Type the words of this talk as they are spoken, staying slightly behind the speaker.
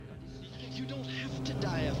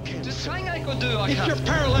trenger ikke å dø av If kreft. you're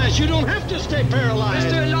paralyzed, you don't have to stay Hvis du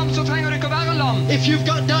paralyzed. er lam, så trenger du ikke å være lam. If you've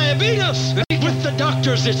got diabetes, with the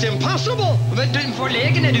doctors, it's impossible. For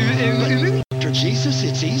legen er det umulig. Dr. Jesus,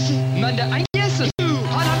 it's easy. Men det er Jesus. Han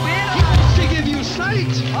har He bedre. wants to give you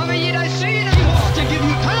sight. Han vil gi deg He synet. wants to give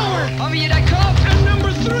you power. Han vil gi deg kraft. And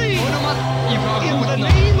number 3, Og nummer in the i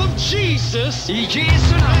name of Jesus, I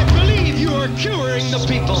Jesu I navn. believe you are curing the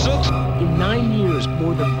people. In 9 years,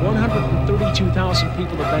 more than 132,000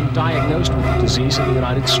 people have been diagnosed with the disease in the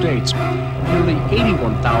United States. Nearly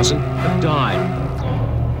 81,000 have died.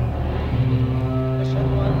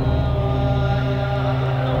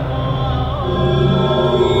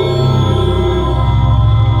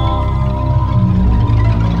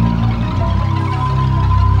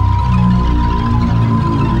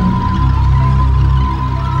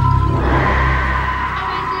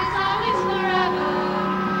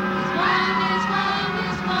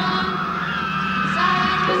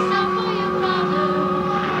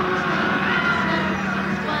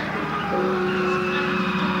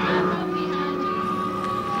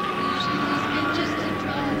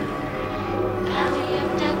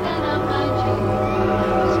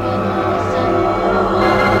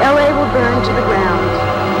 LA will burn to the ground.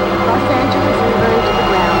 Los Angeles will burn to the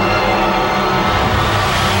ground.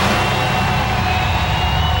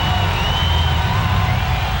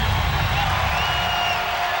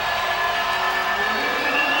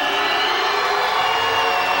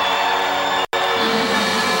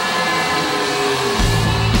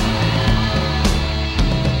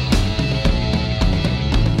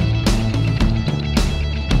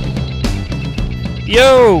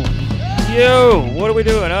 Yo, what are we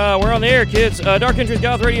doing? We're on the air, kids. Dark Entries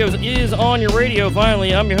Goth Radio is on your radio,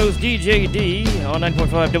 finally. I'm your host, DJ D, on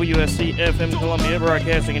 9.5 WSC FM Columbia,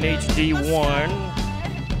 broadcasting in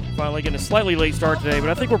HD1. Finally getting a slightly late start today, but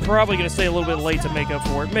I think we're probably going to stay a little bit late to make up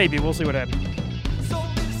for it. Maybe. We'll see what happens.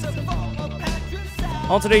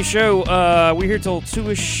 On today's show, we're here till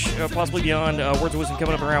 2-ish, possibly beyond. Words of Wisdom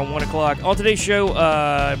coming up around 1 o'clock. On today's show,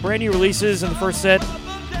 brand new releases in the first set.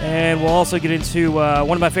 And we'll also get into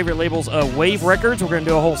one of my favorite labels, Wave Records. We're going to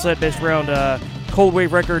do a whole set based around Cold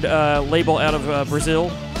Wave record label out of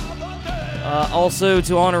Brazil. Also,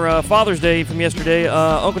 to honor Father's Day from yesterday,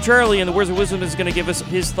 Uncle Charlie and the Words of Wisdom is going to give us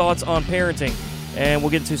his thoughts on parenting. And we'll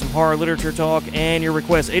get into some horror literature talk and your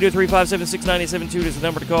requests. 803-576-9872 is the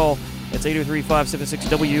number to call. That's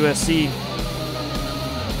 803-576-WSC.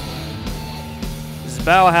 This is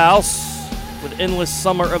Bauhaus with Endless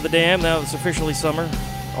Summer of the Dam. Now it's officially summer,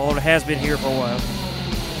 although it has been here for a while.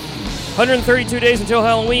 132 days until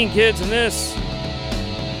Halloween, kids, and this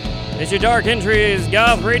is your Dark Entries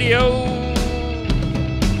Goth Radio.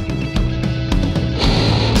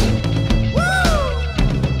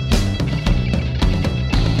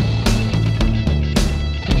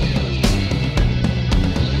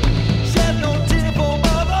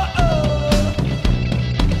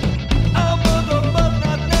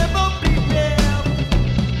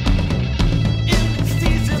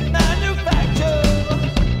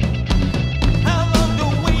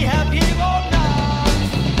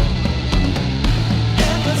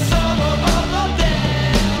 Summer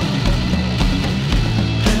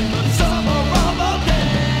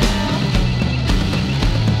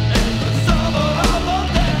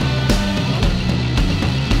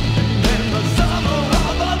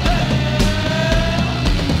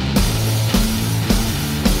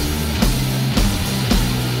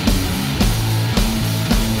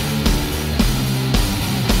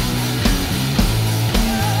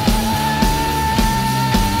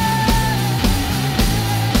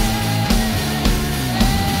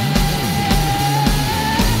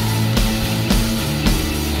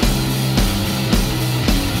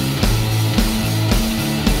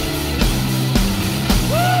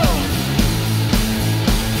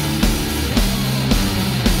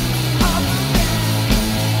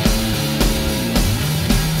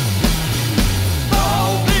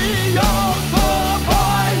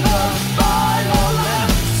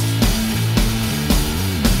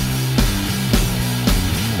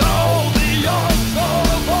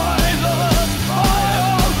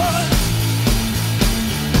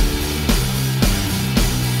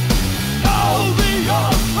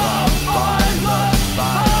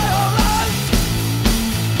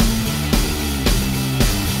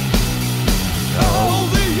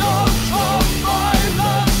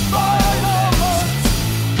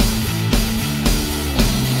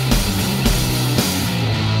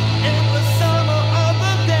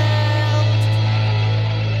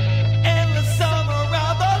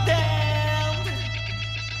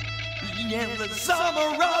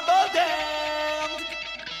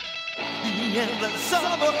in the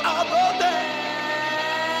summer of the day.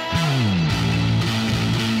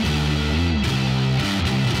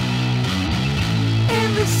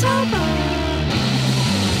 In the summer,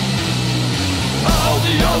 all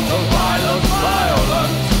the ultraviolet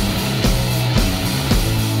violence.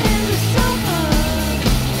 In the summer,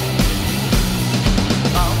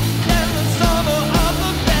 in the summer of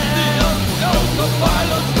the day. The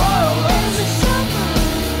ultraviolet violence. In the summer,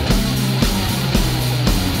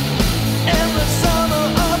 in the summer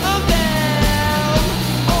of the day.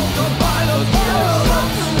 Ultraviolet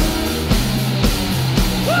violence.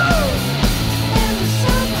 Woo! In the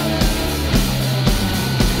summer.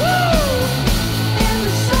 Woo! In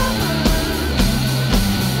the summer.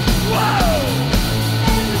 Whoa!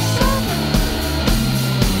 In the summer.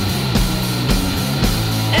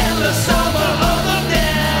 In the summer of the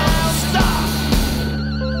damn stop.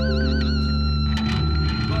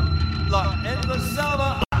 In the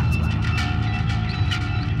summer.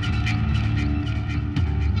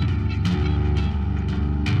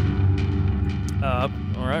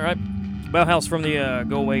 All right. Bauhaus from the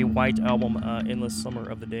Go Away White album, Endless Summer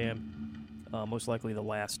of the Dam. Most likely the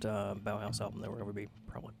last Bauhaus album that will ever be,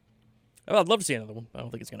 probably. Oh, I'd love to see another one. I don't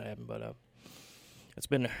think it's going to happen, but it's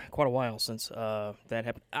been quite a while since that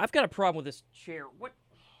happened. I've got a problem with this chair. What?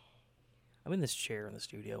 I'm in this chair in the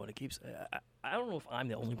studio, and it keeps... I don't know if I'm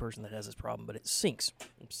the only person that has this problem, but it sinks.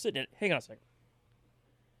 I'm sitting in it. Hang on a second.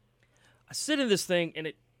 I sit in this thing, and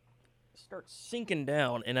it starts sinking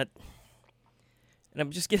down, and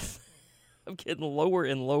I'm just getting... I'm getting lower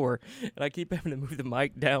and lower, and I keep having to move the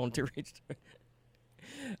mic down to reach...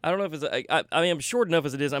 I don't know if it's... I mean, I'm short enough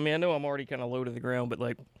as it is. I mean, I know I'm already kind of low to the ground, but,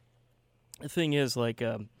 like, the thing is, like,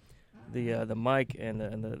 the mic and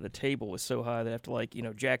the table is so high that I have to, like, you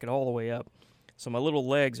know, jack it all the way up. So my little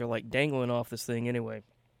legs are, like, dangling off this thing anyway.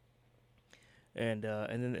 And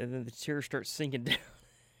then the chair starts sinking down.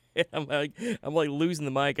 I'm like losing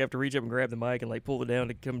the mic. I have to reach up and grab the mic and, like, pull it down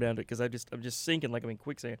to come down to it because I'm just sinking like I'm in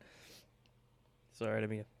quicksand. Sorry, I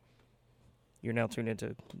mean, you're now tuned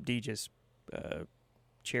into DJ's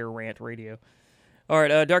chair rant radio. All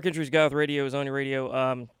right, Dark Entries Goth Radio is on your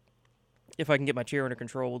radio. If I can get my chair under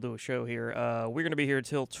control, we'll do a show here. We're going to be here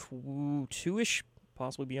till 2-ish,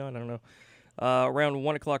 possibly beyond, I don't know. Around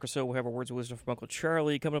 1 o'clock or so, we'll have our Words of Wisdom from Uncle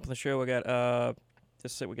Charlie. Coming up on the show, I got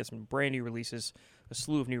we got some brand new releases, a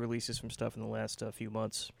slew of new releases from stuff in the last few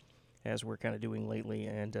months, as we're kind of doing lately.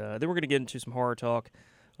 And then we're going to get into some horror talk.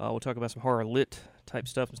 We'll talk about some horror lit type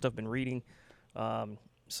stuff and stuff I've been reading.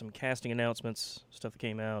 Some casting announcements, stuff that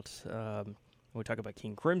came out. We'll talk about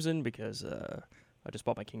King Crimson because I just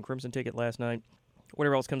bought my King Crimson ticket last night.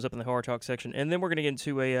 Whatever else comes up in the horror talk section. And then we're going to get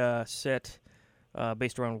into a set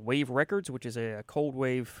based around Wave Records, which is a cold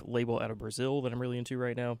wave label out of Brazil that I'm really into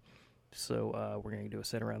right now. So we're going to do a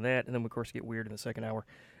set around that. And then, of course, get weird in the second hour.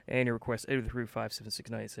 And your request,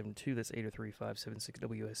 803-576-9872. That's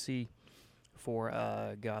 803-576-WSC for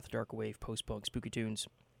goth, dark wave, post-punk, spooky tunes,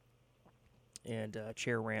 and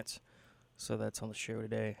chair rants. So that's on the show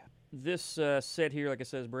today. This set here, like I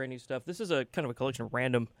said, is brand new stuff. This is a kind of a collection of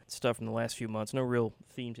random stuff from the last few months. No real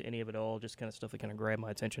theme to any of it all, just kind of stuff that kind of grabbed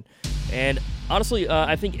my attention. And honestly,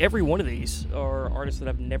 I think every one of these are artists that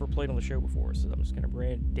I've never played on the show before, so I'm just kind of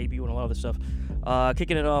debuting a lot of this stuff.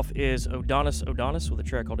 Kicking it off is Odonis with a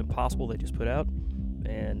track called Impossible they just put out.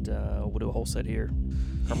 And we'll do a whole set here.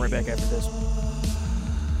 Come right back after this.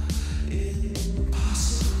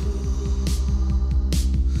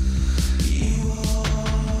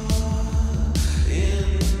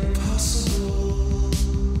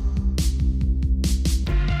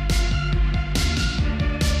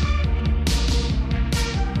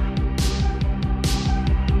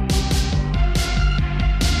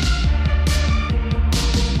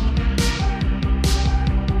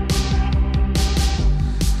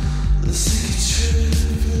 Let's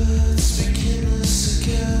begin this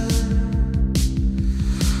again.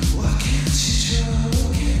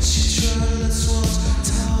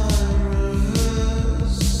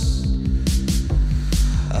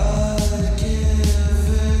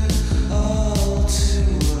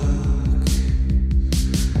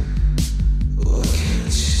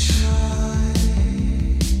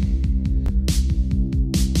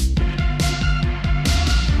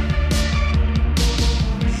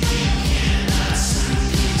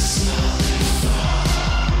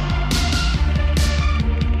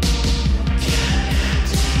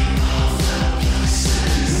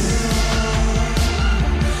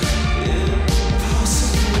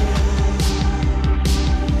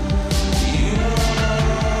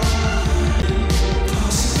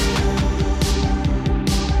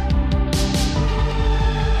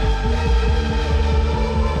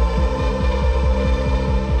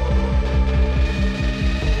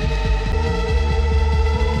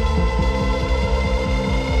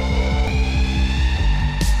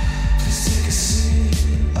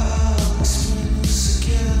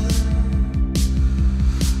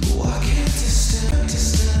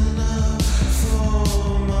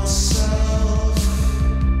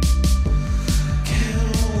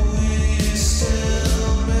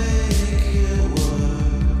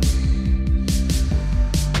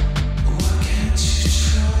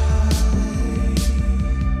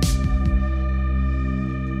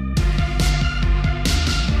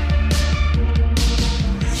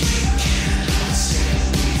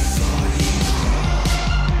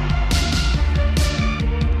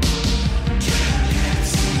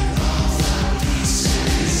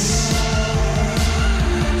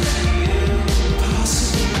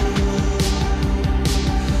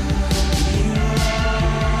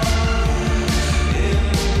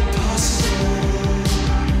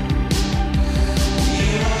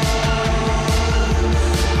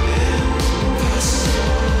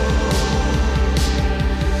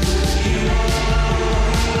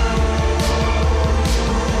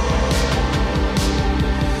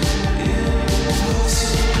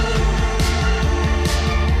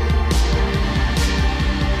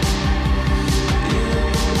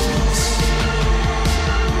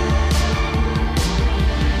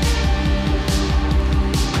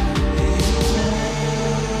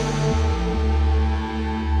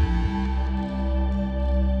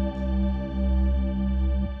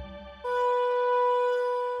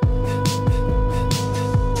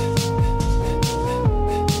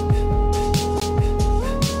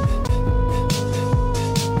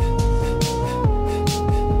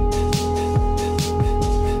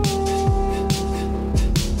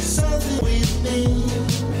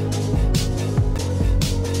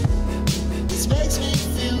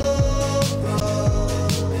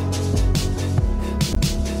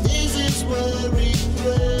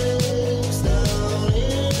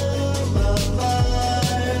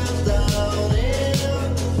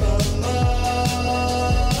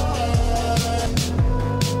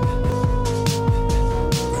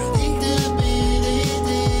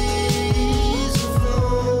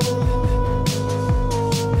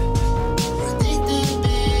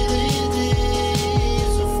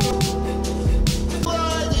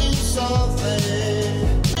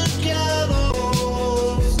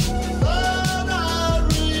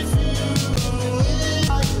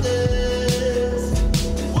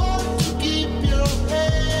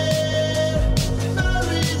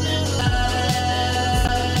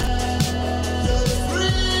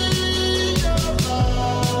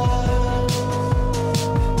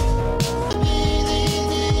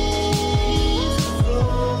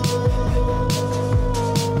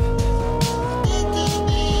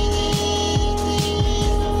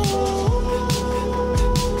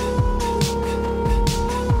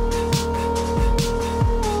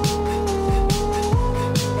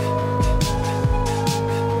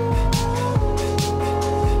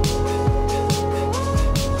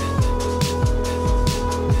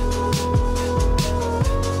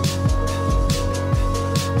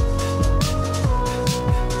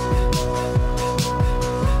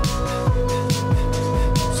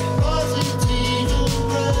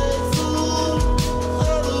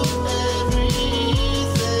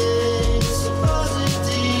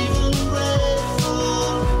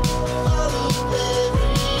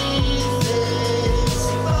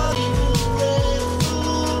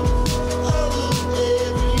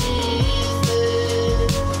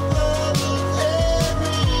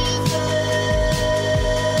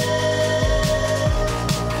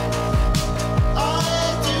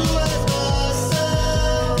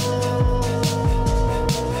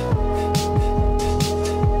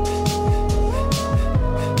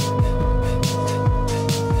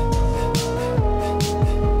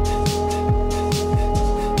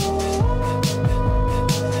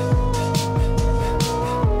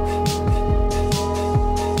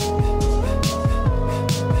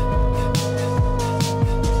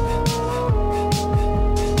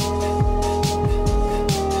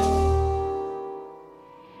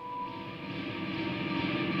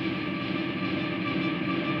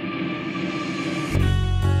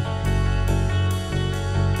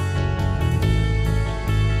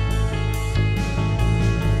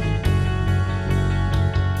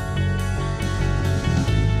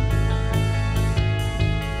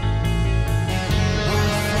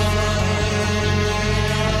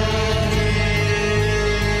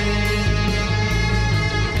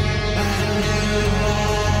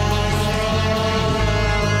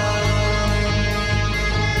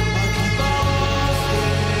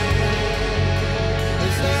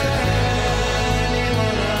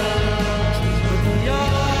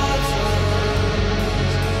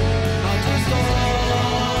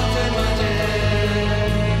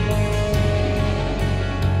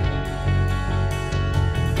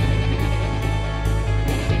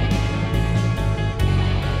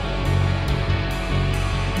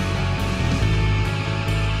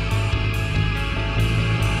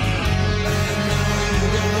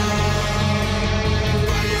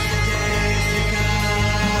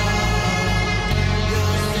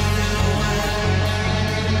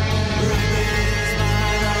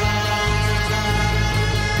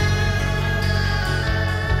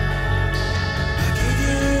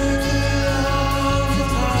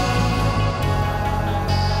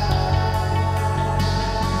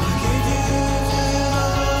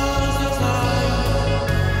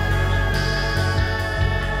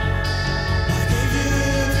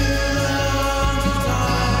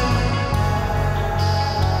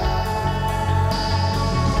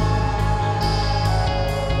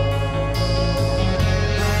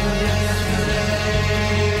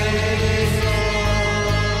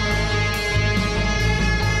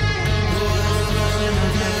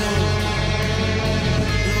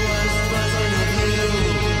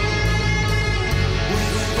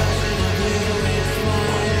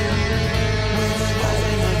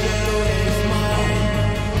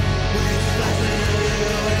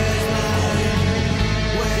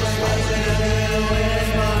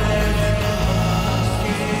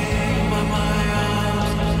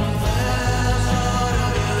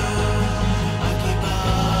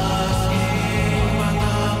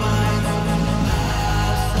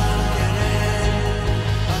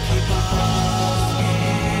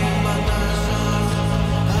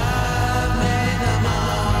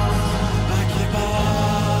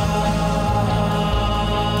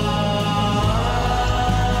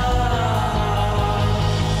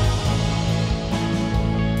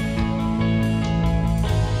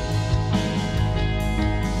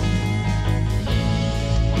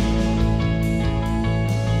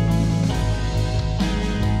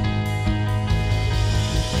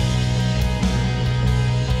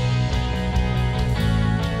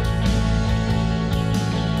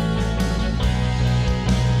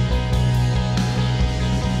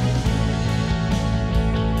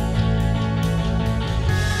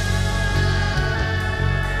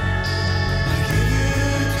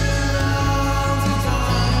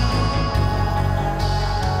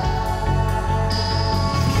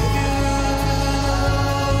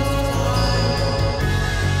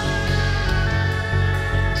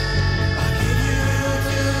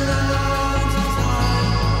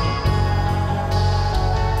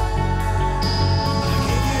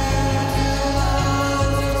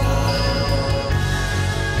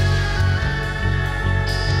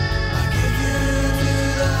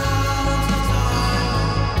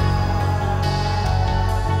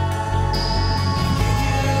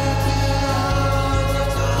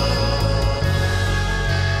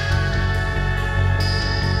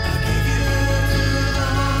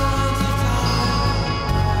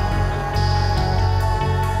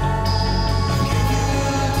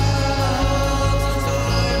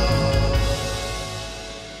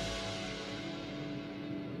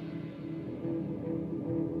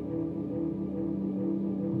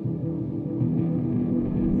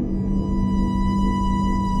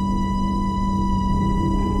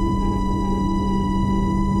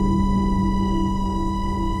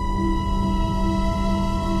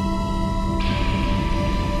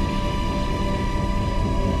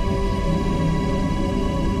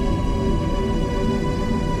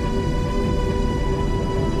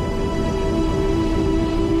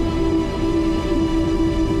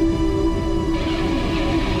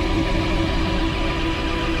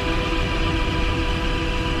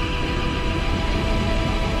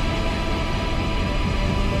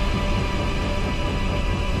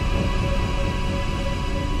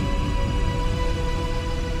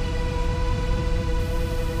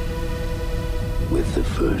 the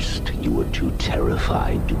first, you were too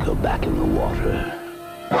terrified to go back in the water.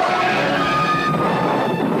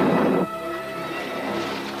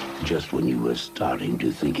 Just when you were starting to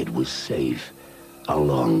think it was safe,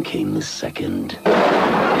 along came the second.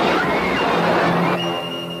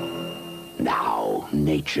 Now,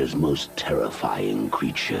 nature's most terrifying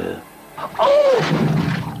creature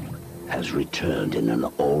has returned in an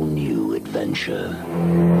all-new adventure.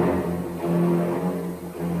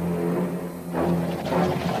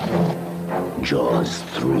 Jaws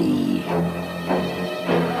 3.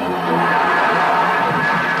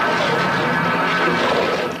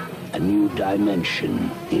 A new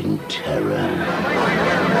dimension in terror.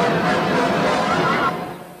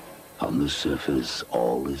 On the surface,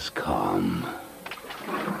 all is calm.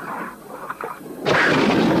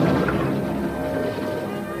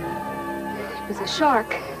 It was a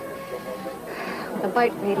shark with a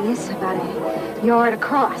bite radius about a yard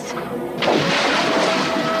across.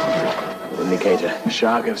 Indicator, a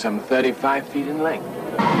shark of some 35 feet in length.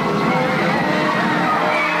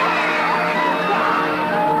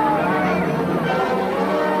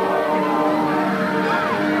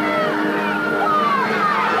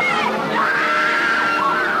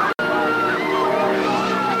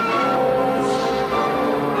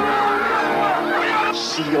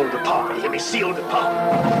 Sealed apart, hear me, sealed apart.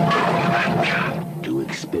 To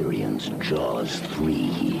experience Jaws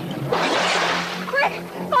 3. Quick,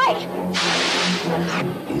 fight!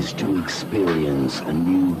 Is to experience a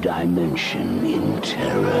new dimension in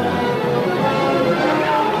terror.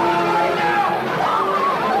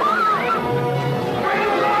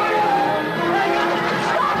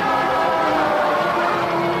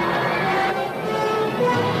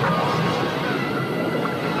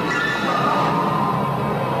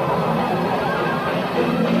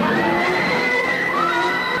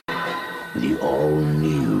 The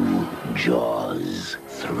all-new Jaws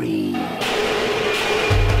 3.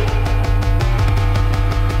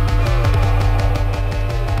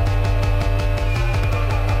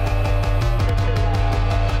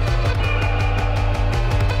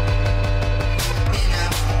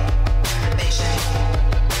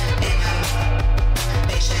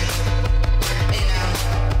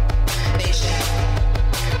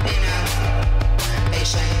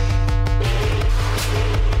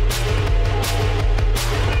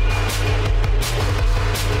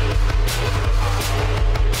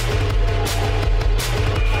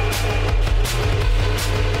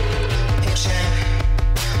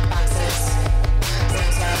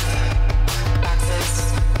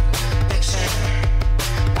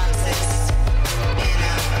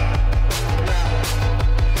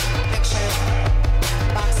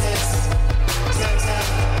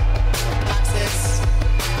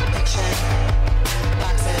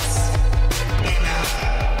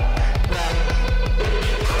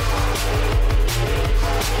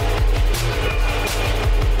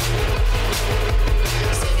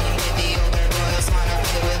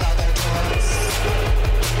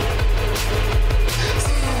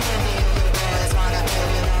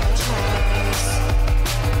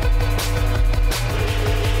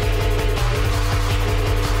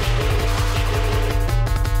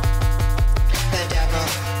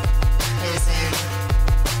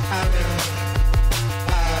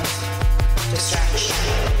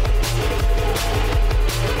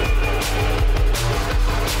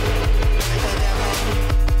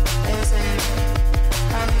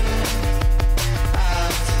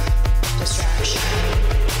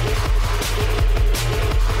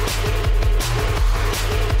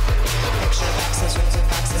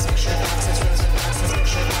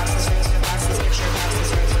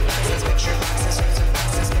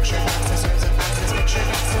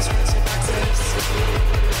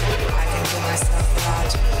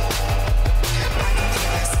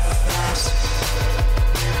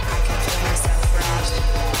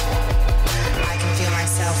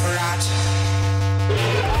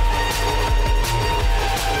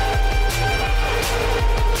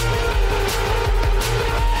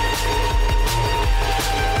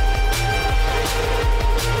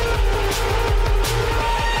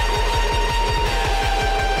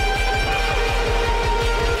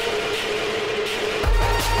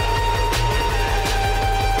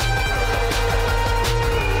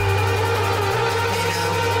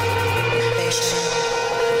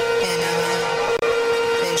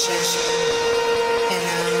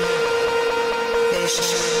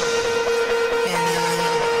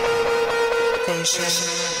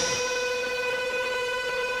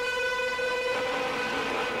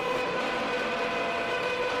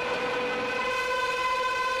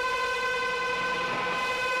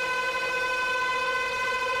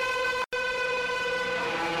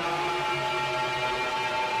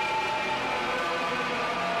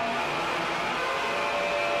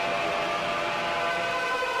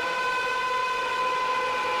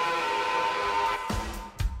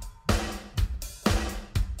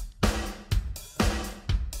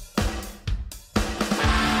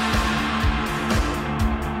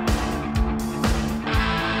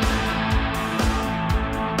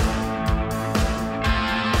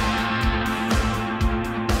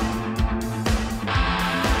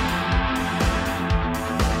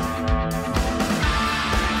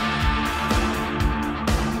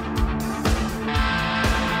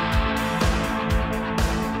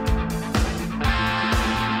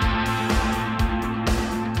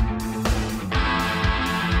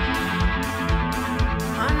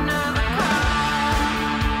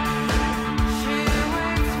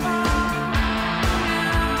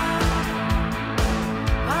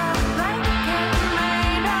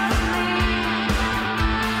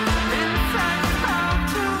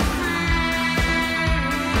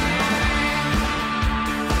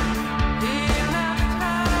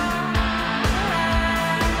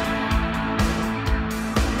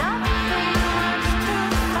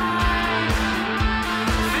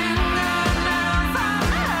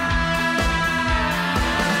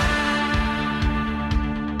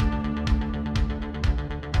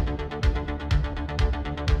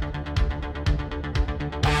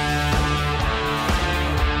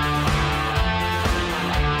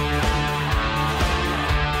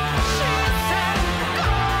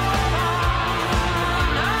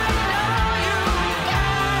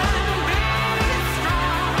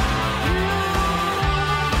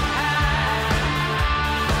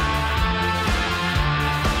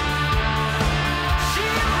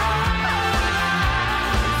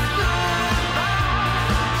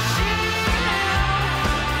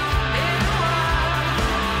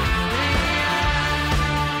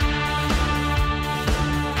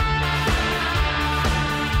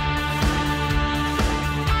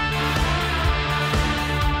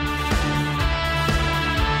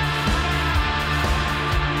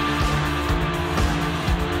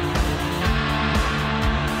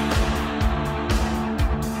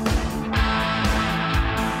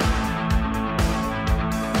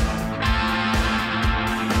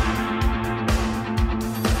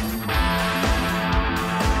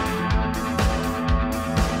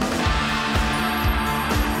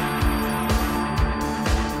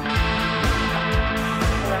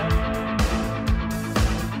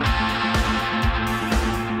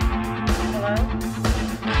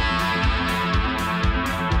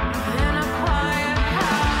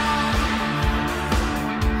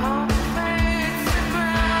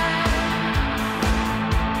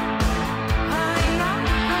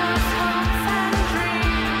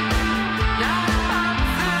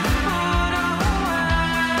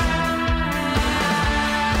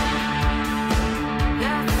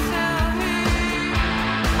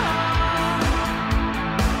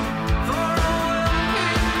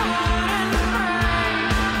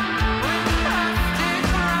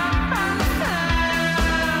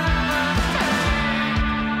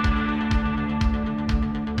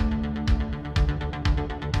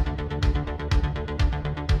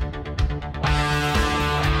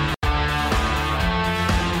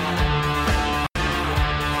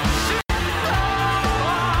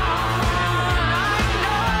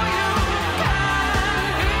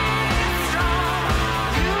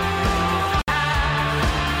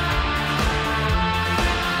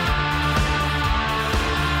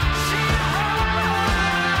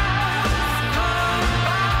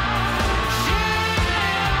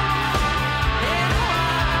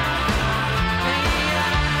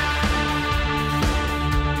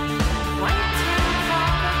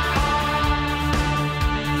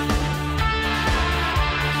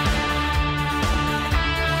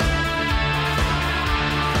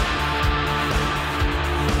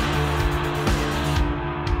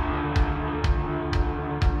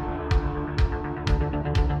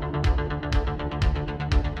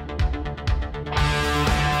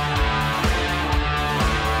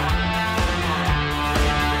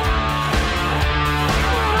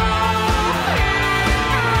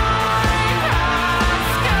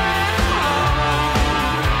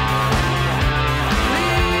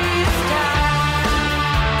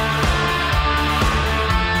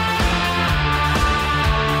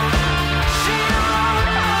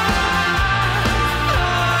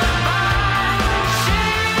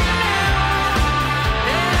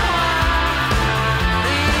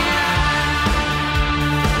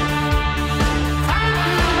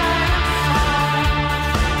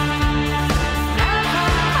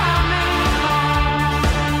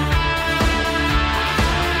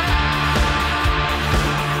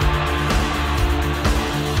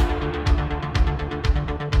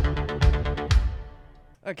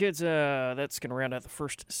 Kids, that's going to round out the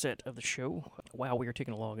first set of the show. Wow, we are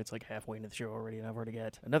ticking along. It's like halfway into the show already, and I've already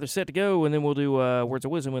got another set to go, and then we'll do Words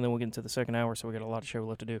of Wisdom, and then we'll get into the second hour, so we got a lot of show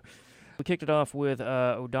left to do. We kicked it off with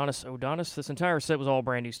Odonis. This entire set was all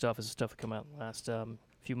brand new stuff. This is stuff that come out in the last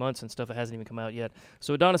few months and stuff that hasn't even come out yet.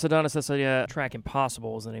 So Adonis, that's a track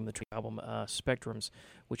Impossible is the name of the album. Spectrums,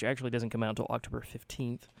 which actually doesn't come out until October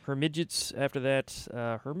 15th. Hermidgets after that.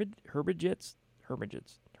 Hermidgets,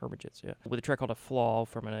 yeah. With a track called A Flaw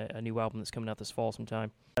from a new album that's coming out this fall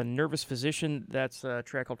sometime. A Nervous Physician, that's a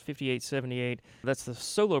track called 5878. That's the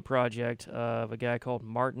solo project of a guy called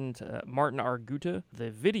Martin Arguta. The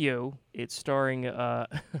video, it's starring...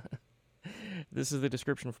 This is the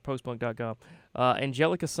description for postpunk.com.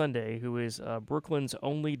 Angelica Sunday, who is Brooklyn's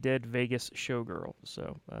only dead Vegas showgirl.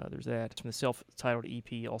 So there's that. It's from the self-titled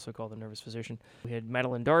EP, also called The Nervous Physician. We had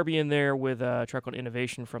Madeline Darby in there with a track called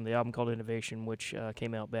Innovation from the album called Innovation, which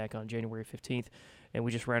came out back on January 15th. And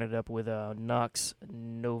we just rounded up with Nox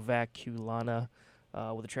Novaculana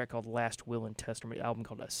with a track called Last Will and Testament, album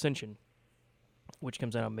called Ascension, which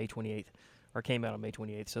comes out on May 28th. Or came out on May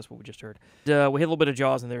 28th, so that's what we just heard. We had a little bit of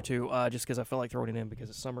Jaws in there, too, just because I felt like throwing it in because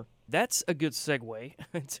it's summer. That's a good segue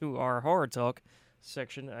to our horror talk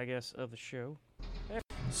section, I guess, of the show.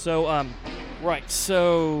 So, a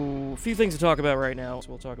few things to talk about right now. So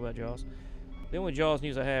we'll talk about Jaws. The only Jaws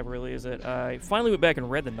news I have, really, is that I finally went back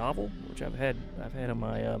and read the novel, which I've had on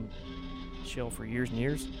my shelf for years and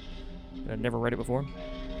years. And I've never read it before.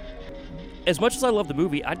 As much as I love the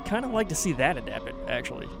movie, I'd kind of like to see that adapted,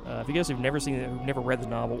 actually. If you guys have never seen it, who've never read the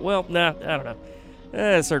novel, well, I don't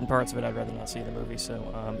know. Certain parts of it I'd rather not see in the movie,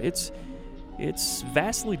 so it's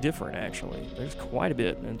vastly different, actually. There's quite a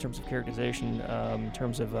bit in terms of characterization, in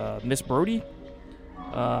terms of Miss Brody.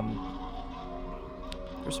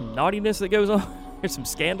 There's some naughtiness that goes on. There's some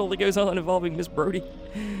scandal that goes on involving Miss Brody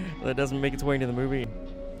that doesn't make its way into the movie.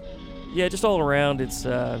 Yeah, just all around, it's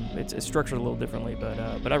structured a little differently,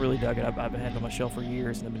 but I really dug it. I've had it on my shelf for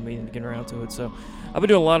years, and I've been meaning to get around to it. So I've been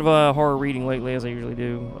doing a lot of horror reading lately, as I usually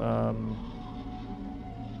do.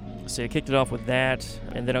 So I kicked it off with that,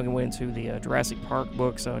 and then I'm going to go into the Jurassic Park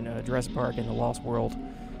books on Jurassic Park and the Lost World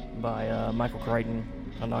by Michael Crichton.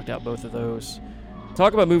 I knocked out both of those.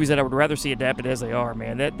 Talk about movies that I would rather see adapted as they are,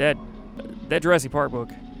 man. That Jurassic Park book,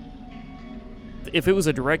 if it was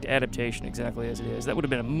a direct adaptation exactly as it is, that would have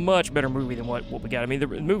been a much better movie than what we got. I mean, the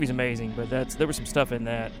movie's amazing, but there was some stuff in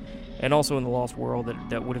that, and also in The Lost World,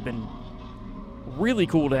 that would have been really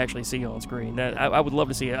cool to actually see on screen. I would love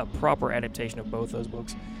to see a proper adaptation of both those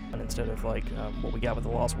books, instead of like what we got with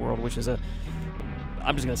The Lost World, which is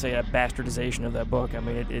I'm just going to say a bastardization of that book. I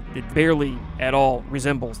mean, it barely at all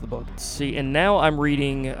resembles the book. See, and now I'm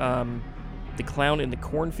reading The Clown in the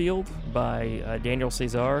Cornfield by Daniel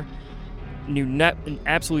Cesar. Knew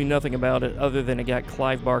absolutely nothing about it other than it got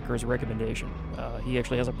Clive Barker's recommendation. He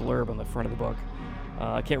actually has a blurb on the front of the book.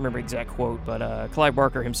 I can't remember the exact quote, but Clive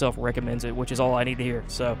Barker himself recommends it, which is all I need to hear.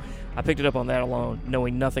 So I picked it up on that alone,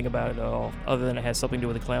 knowing nothing about it at all, other than it has something to do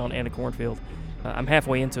with a clown and a cornfield. I'm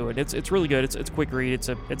halfway into it. It's really good. It's a quick read.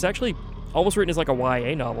 It's actually almost written as like a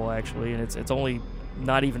YA novel, actually, and it's only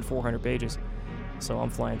not even 400 pages. So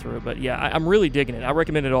I'm flying through it. But yeah, I'm really digging it. I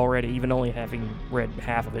recommend it already, even only having read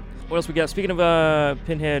half of it. What else we got? Speaking of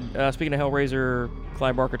Pinhead, speaking of Hellraiser,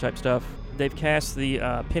 Clive Barker type stuff, they've cast the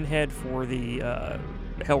Pinhead for the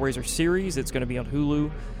Hellraiser series. It's going to be on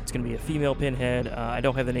Hulu. It's going to be a female Pinhead. I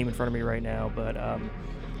don't have the name in front of me right now, but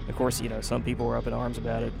of course, some people were up in arms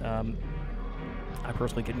about it. I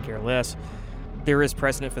personally couldn't care less. There is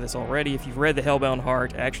precedent for this already. If you've read The Hellbound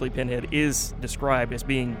Heart, actually Pinhead is described as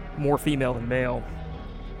being more female than male.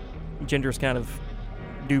 Gender's kind of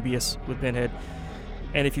dubious with Pinhead.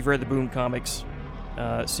 And if you've read the Boom Comics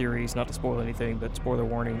series, not to spoil anything, but spoiler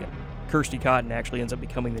warning, Kirsty Cotton actually ends up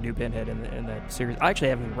becoming the new Pinhead in that series. I actually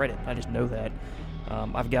haven't even read it. I just know that.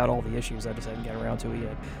 I've got all the issues. I just haven't gotten around to it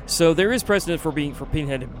yet. So there is precedent for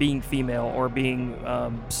Pinhead being female or being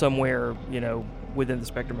somewhere, within the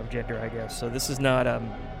spectrum of gender, I guess. So this is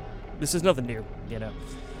nothing new,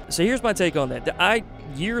 So here's my take on that. I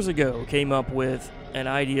years ago came up with an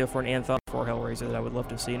idea for an anthology for Hellraiser that I would love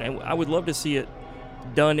to see, and I would love to see it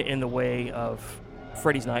done in the way of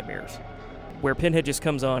Freddy's Nightmares, where Pinhead just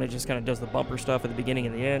comes on and just kind of does the bumper stuff at the beginning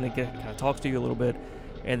and the end, and kind of talks to you a little bit,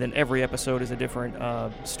 and then every episode is a different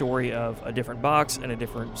story of a different box and a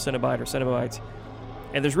different Cenobite or Cenobites.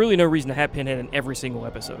 And there's really no reason to have Pinhead in every single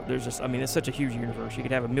episode. It's such a huge universe. You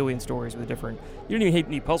could have a million stories with different... You don't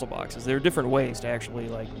even need puzzle boxes. There are different ways to actually,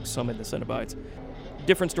 summon the Cenobites.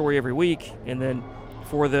 Different story every week, and then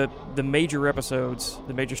for the major episodes,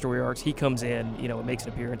 the major story arcs, he comes in, you know, and makes an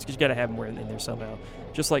appearance. You got to have him in there somehow.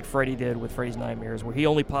 Just like Freddy did with Freddy's Nightmares, where he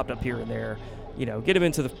only popped up here and there. You know, get him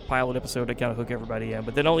into the pilot episode to kind of hook everybody in,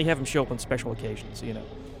 but then only have him show up on special occasions, you know.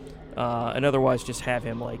 And otherwise just have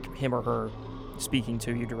him, like, him or her speaking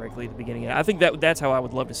to you directly at the beginning. And I think that's how I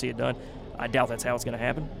would love to see it done. I doubt that's how it's going to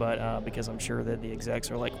happen, but because I'm sure that the execs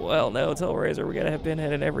are like, well, no, it's Hellraiser. We got to have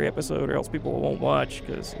Pinhead in every episode or else people won't watch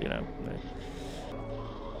because, you know,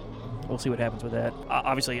 we'll see what happens with that.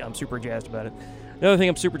 Obviously, I'm super jazzed about it. The other thing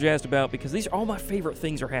I'm super jazzed about, because these are all my favorite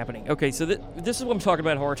things are happening. Okay, so this is what I'm talking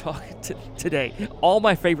about in Horror Talk today. All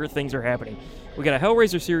my favorite things are happening. We got a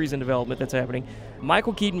Hellraiser series in development that's happening.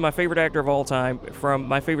 Michael Keaton, my favorite actor of all time, from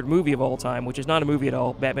my favorite movie of all time, which is not a movie at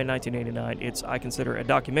all, Batman 1989. It's, I consider, a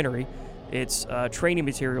documentary. It's training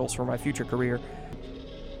materials for my future career.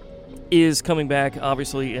 Is coming back,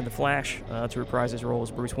 obviously, in The Flash to reprise his role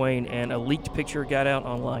as Bruce Wayne. And a leaked picture got out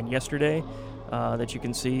online yesterday that you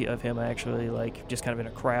can see of him actually, like, just kind of in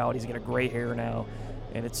a crowd. He's got a gray hair now,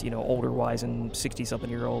 and it's, you know, older, wizened,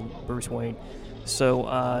 60-something-year-old Bruce Wayne.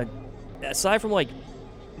 So, aside from, like,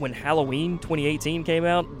 when Halloween 2018 came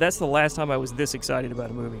out, that's the last time I was this excited about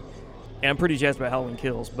a movie. And I'm pretty jazzed about Halloween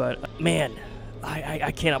Kills, but, man, I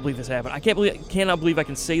cannot believe this happened. I cannot believe I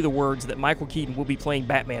can say the words that Michael Keaton will be playing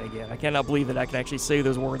Batman again. I cannot believe that I can actually say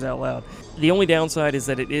those words out loud. The only downside is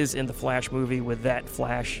that it is in the Flash movie with that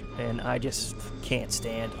Flash, and I just can't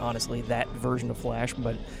stand, honestly, that version of Flash,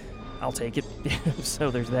 but I'll take it. So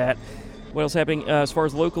there's that. What else happening? As far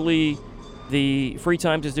as locally, the Free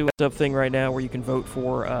Times is doing a sub thing right now where you can vote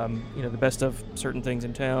for you know, the best of certain things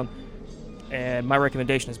in town. And my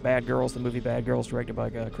recommendation is Bad Girls, the movie Bad Girls, directed by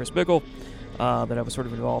Chris Bickle, that I was sort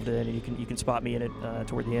of involved in, and you can spot me in it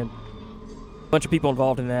toward the end. A bunch of people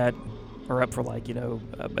involved in that are up for, like, you know,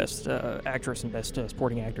 best actress and best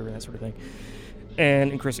supporting actor and that sort of thing,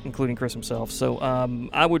 and including Chris himself. So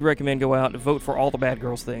I would recommend go out and vote for all the Bad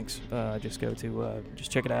Girls things. Just go to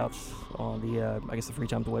just check it out on the I guess the Free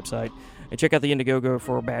Times website, and check out the Indiegogo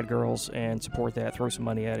for Bad Girls and support that. Throw some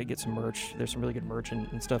money at it, get some merch. There's some really good merch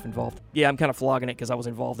and stuff involved. Yeah, I'm kind of flogging it because I was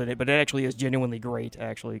involved in it, but it actually is genuinely great.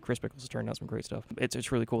 Actually, Chris Bickles has turned out some great stuff.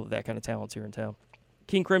 It's really cool that kind of talent's here in town.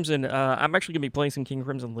 King Crimson. I'm actually gonna be playing some King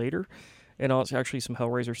Crimson later. And also actually some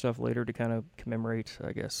Hellraiser stuff later to kind of commemorate,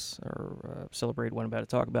 I guess, or celebrate what I'm about to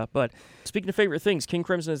talk about. But speaking of favorite things, King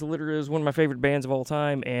Crimson is literally one of my favorite bands of all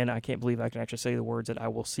time, and I can't believe I can actually say the words that I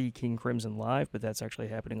will see King Crimson live, but that's actually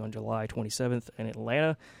happening on July 27th in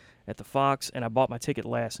Atlanta at the Fox, and I bought my ticket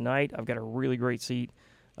last night. I've got a really great seat.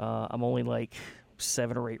 I'm only like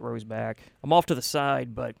 7 or 8 rows back. I'm off to the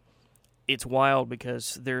side, but it's wild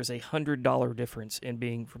because there's a $100 difference in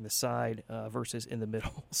being from the side versus in the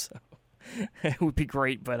middle, so... It would be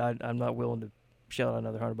great, but I'm not willing to shell out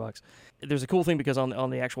another $100. There's a cool thing because on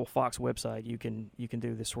the actual Fox website, you can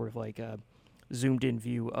do this sort of like zoomed in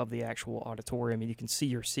view of the actual auditorium, and you can see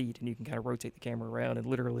your seat, and you can kind of rotate the camera around and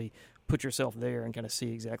literally put yourself there and kind of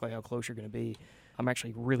see exactly how close you're going to be. I'm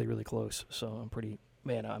actually really, really close, so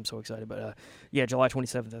I'm so excited. But yeah, July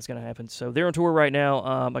 27th, that's going to happen. So they're on tour right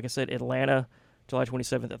now. Like I said, Atlanta, July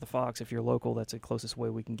 27th at the Fox. If you're local, that's the closest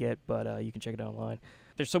way we can get, but you can check it out online.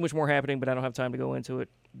 There's so much more happening, but I don't have time to go into it,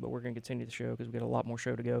 but we're going to continue the show because we've got a lot more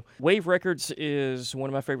show to go. Wave Records is one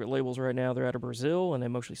of my favorite labels right now. They're out of Brazil, and they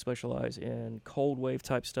mostly specialize in cold wave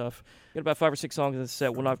type stuff. Got about 5 or 6 songs in the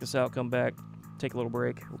set. We'll knock this out, come back, take a little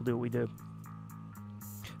break. We'll do what we do.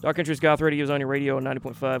 Dark Entries Goth Radio is on your radio on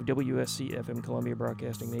 90.5 WSC FM Columbia,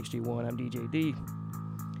 broadcasting in HD1. I'm DJ D,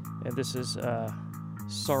 and this is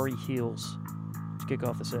Sorry Heels. Let's kick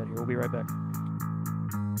off the set here. We'll be right back.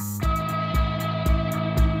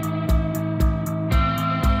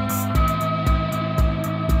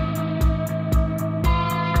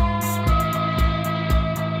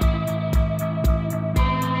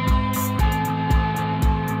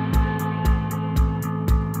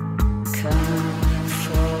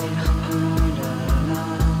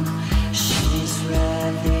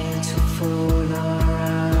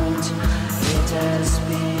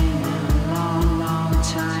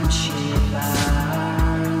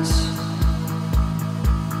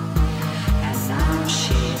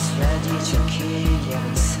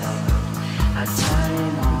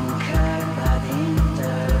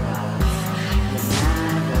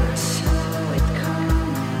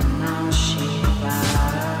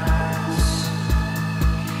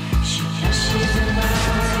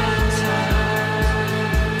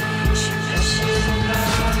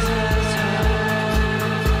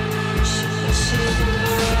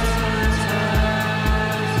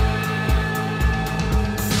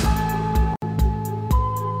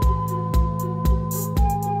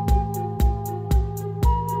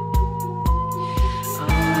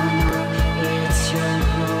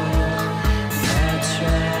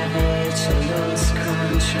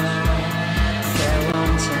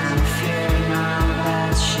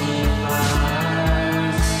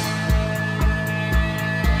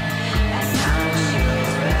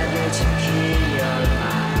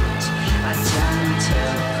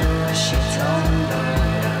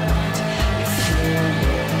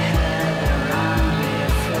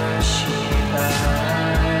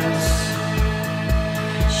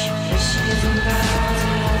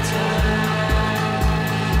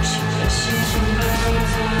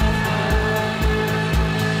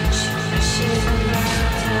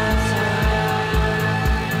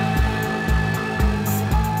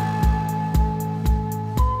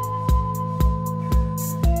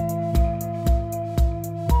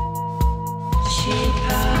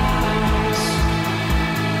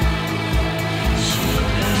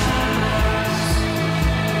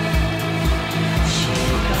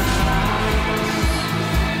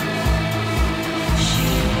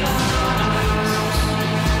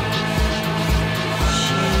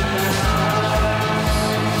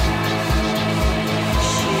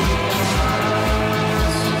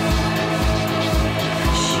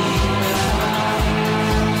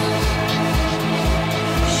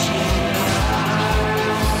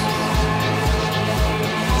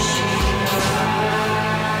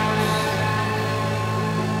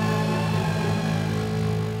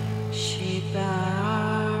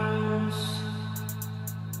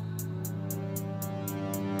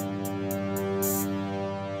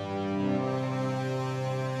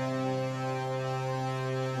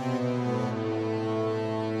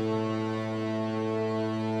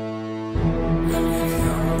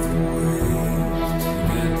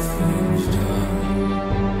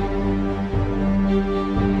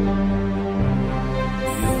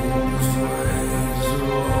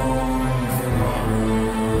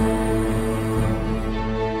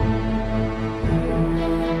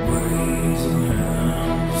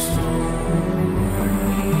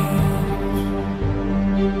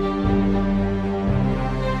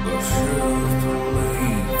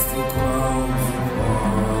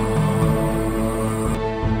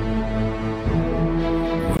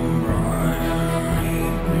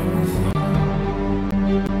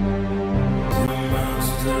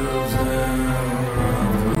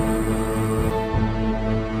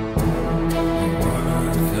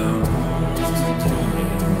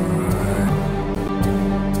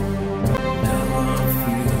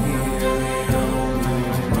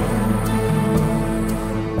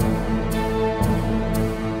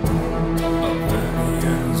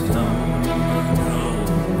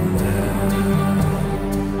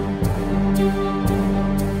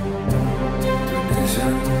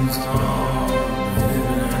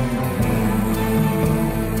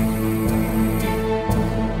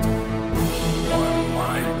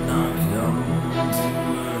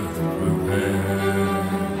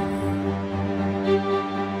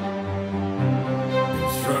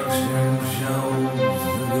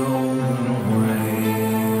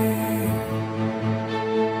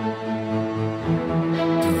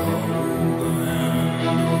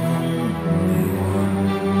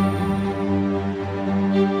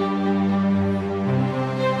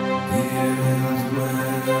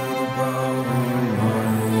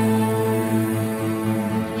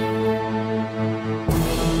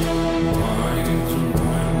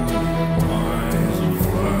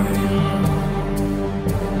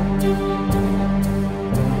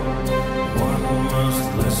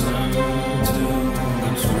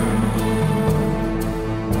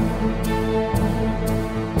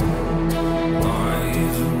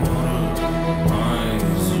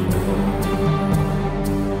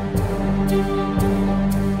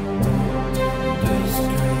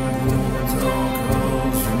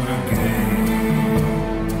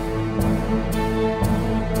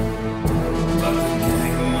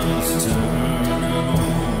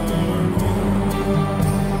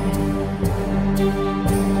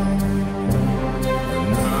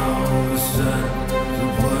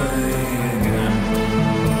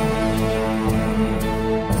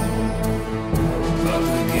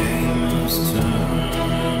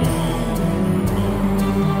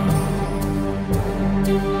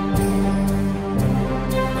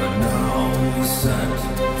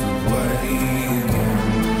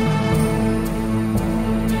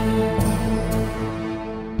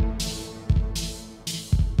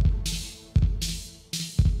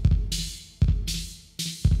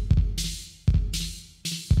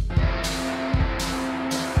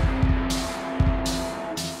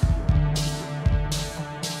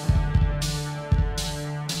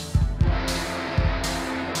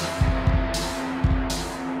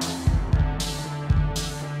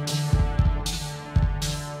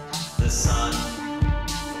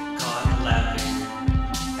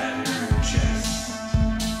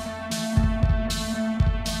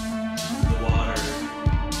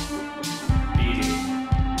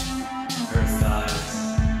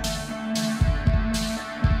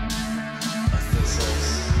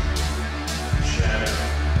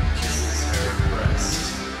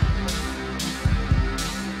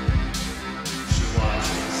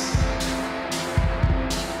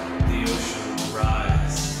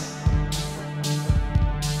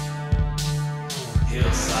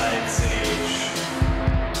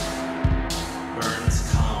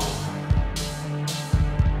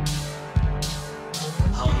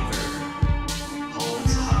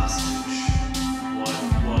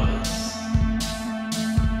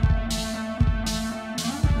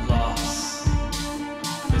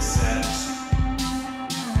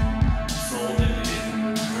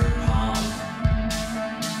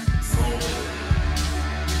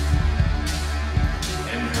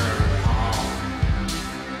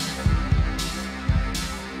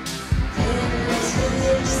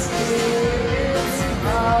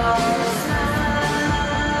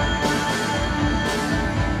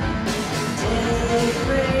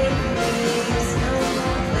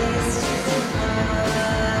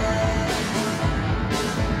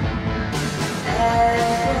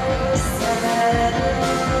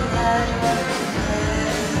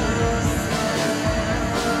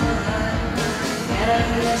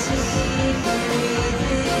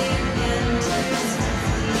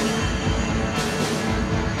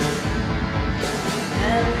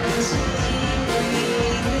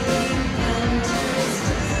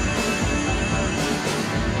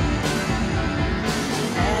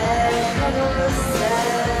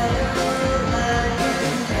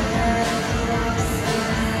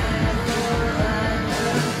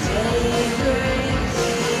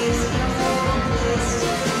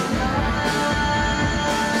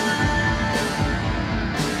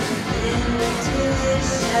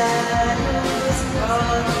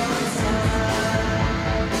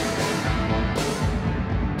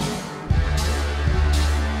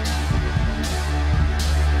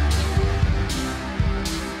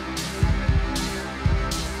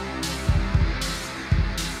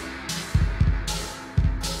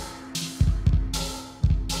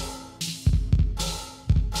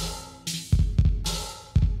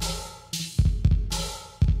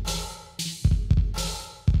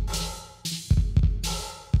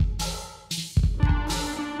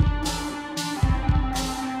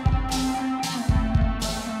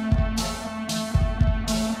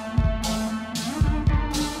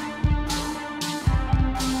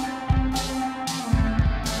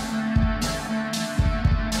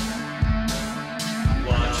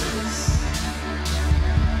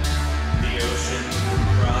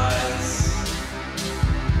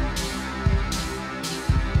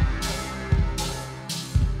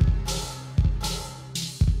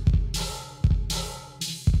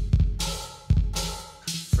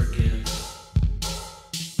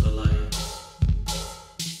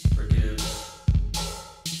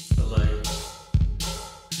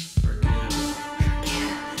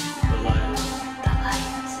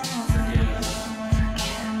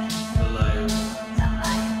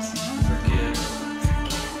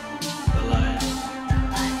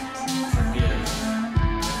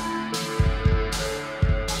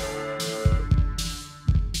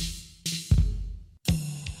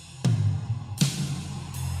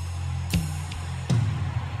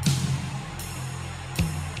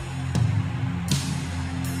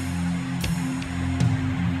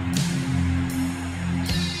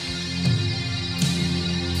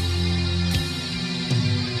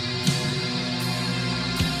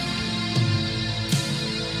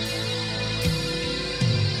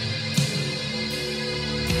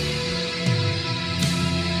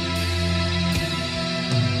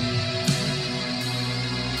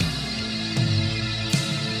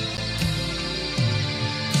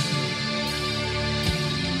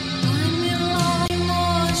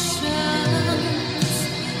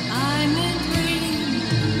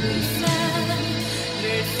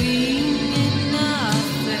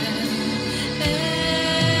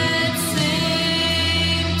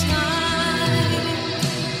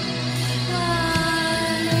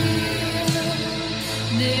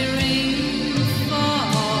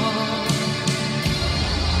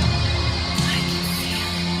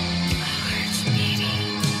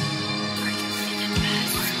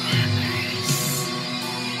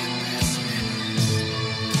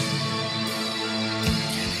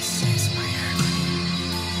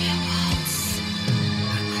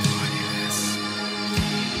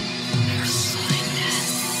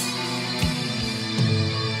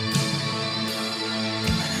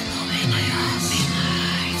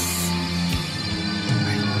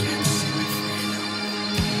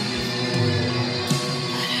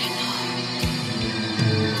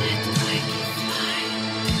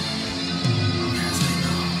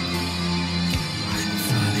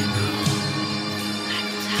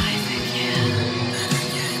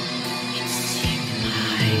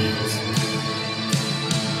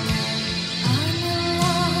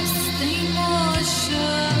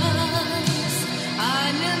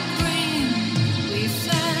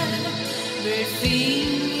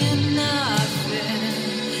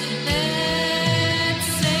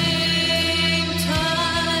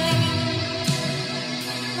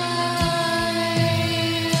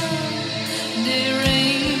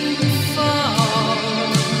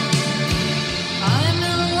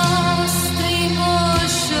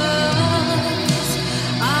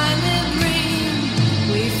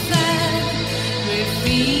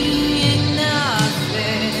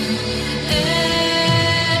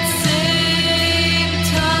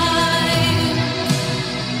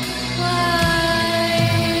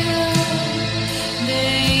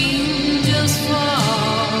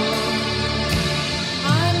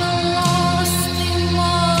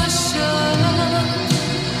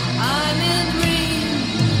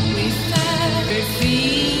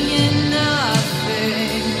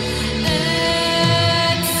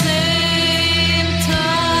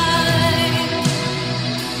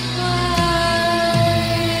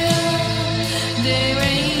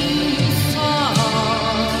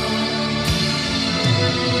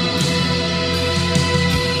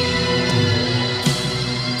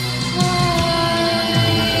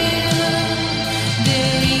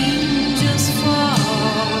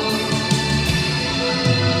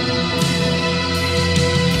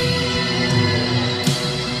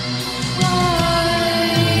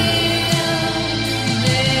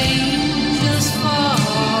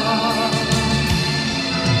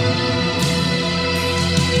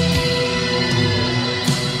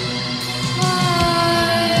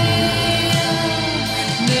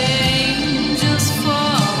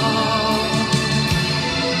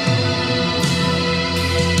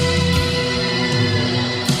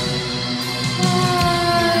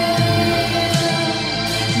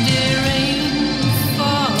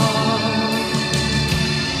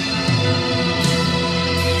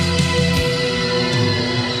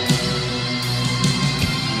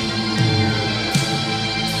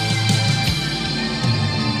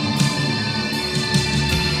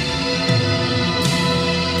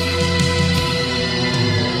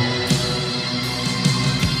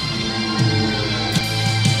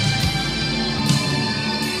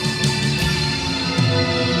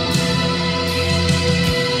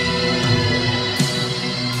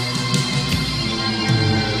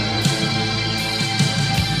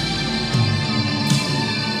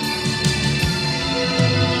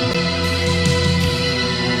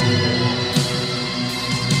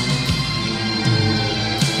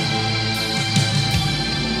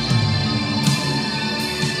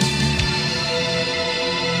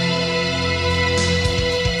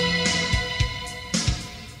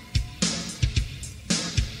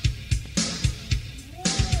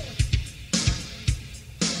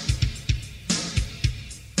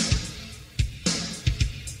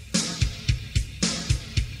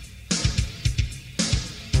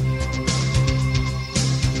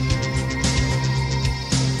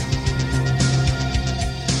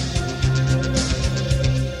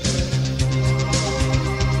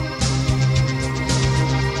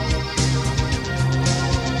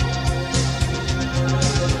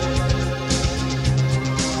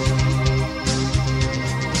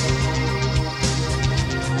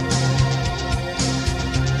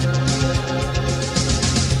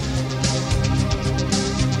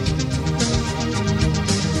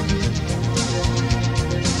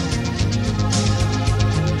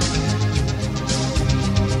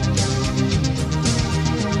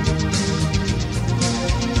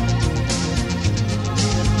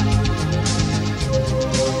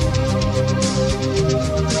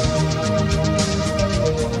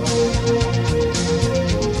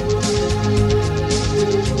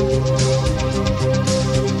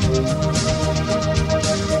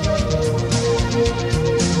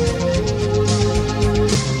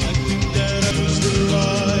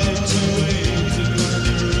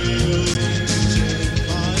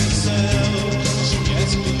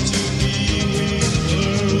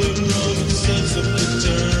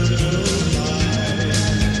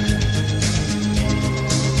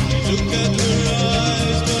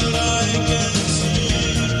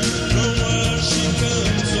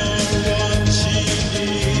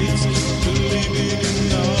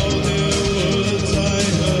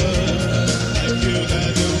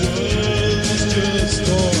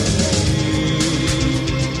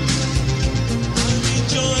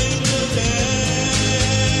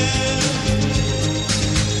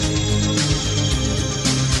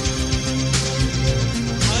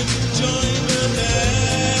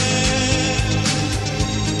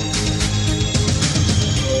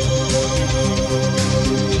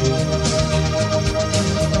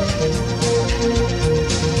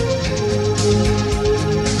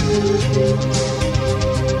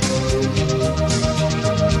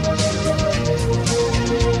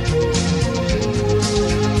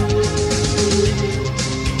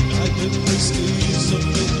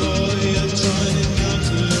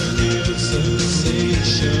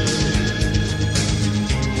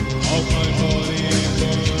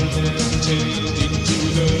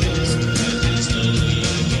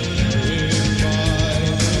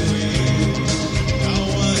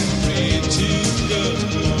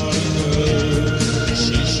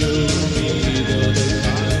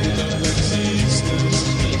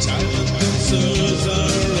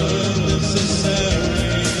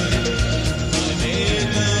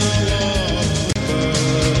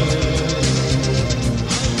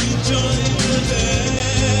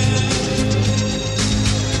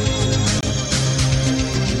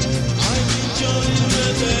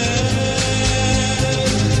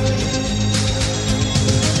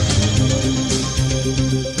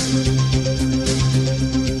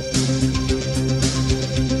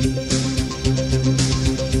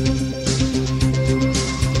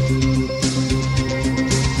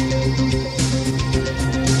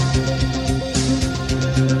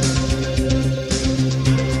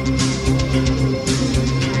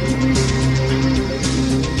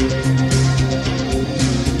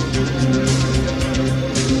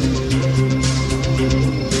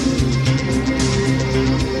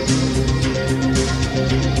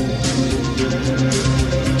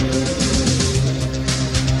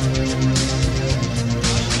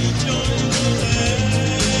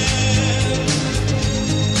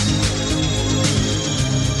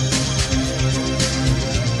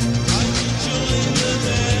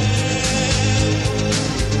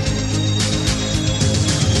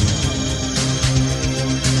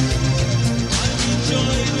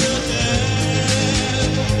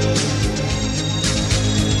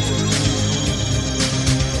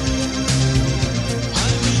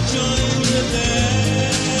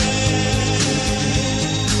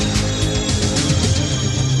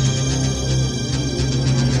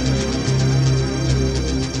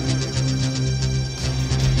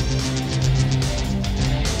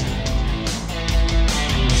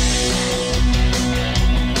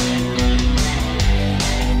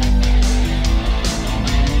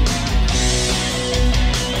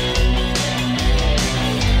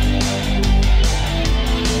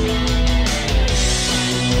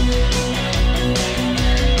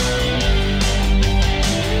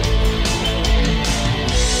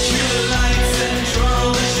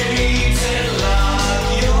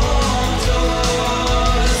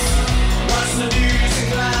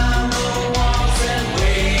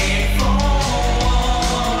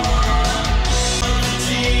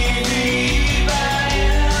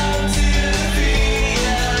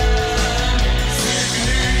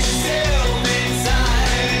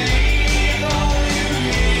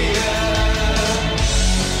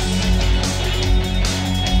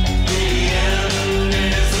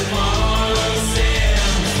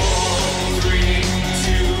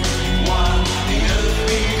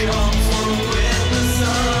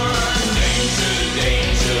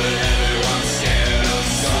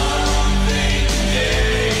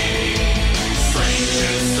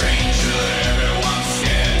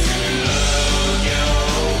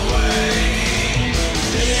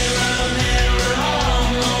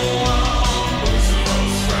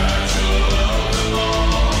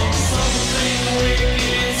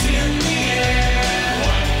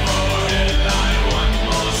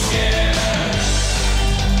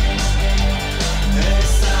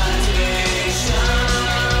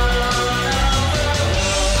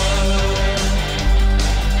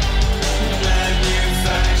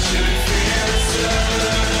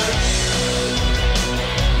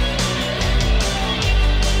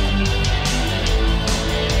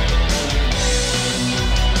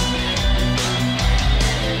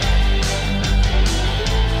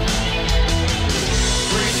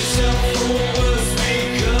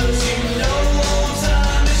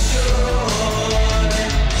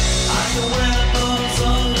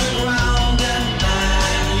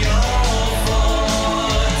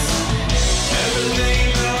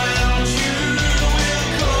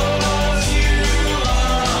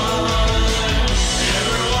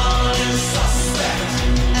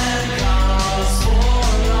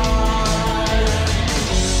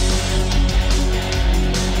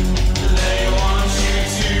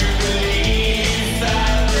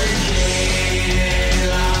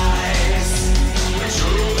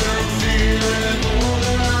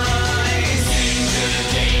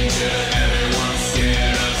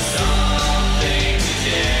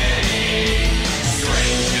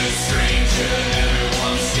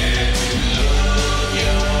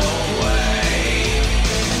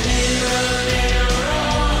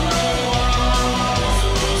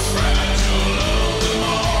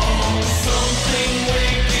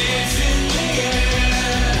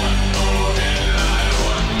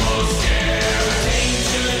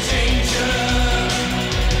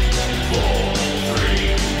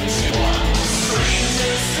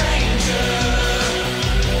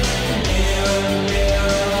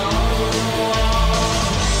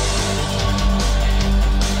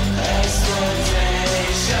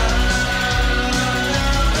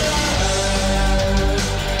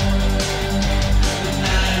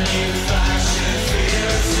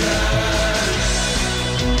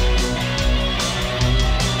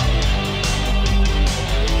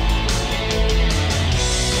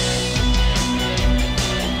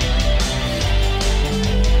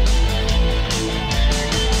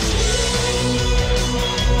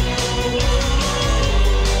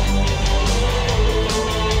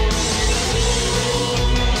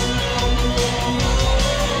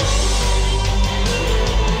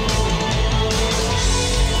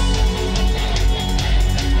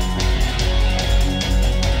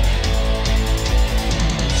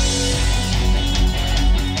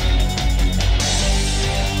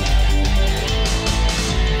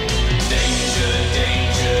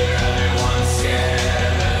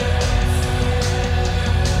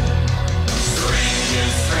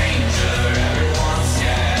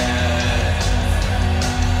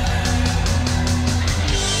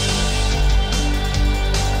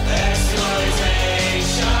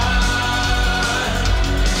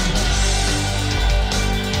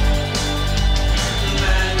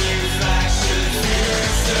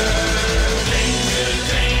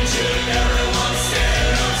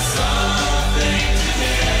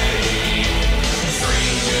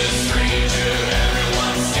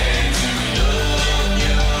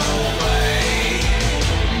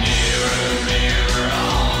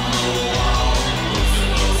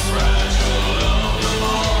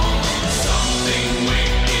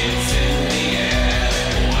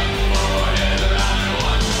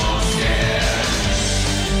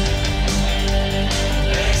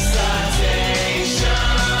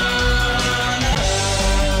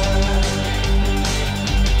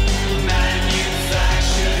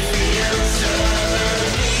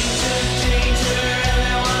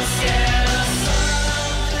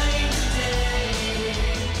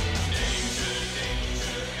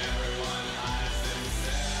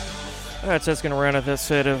 All right, so that's going to round out that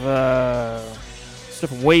set of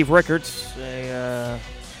stuff from Wave Records, a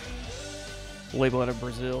label out of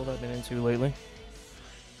Brazil that I've been into lately.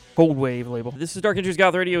 Cold Wave label. This is Dark Entries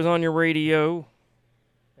Goth Radio is on your radio,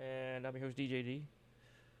 and I'm your host, DJ D.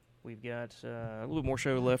 We've got a little more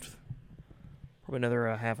show left. Probably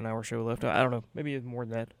another half an hour show left. I don't know. Maybe more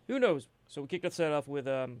than that. Who knows? So we kicked that set off with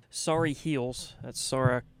Sorry Heels. That's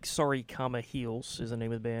Sorry, Heels is the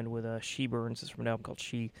name of the band with She Burns. It's from an album called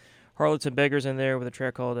She. Harlots and Beggars in there with a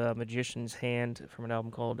track called Magician's Hand from an album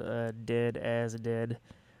called Dead as Dead.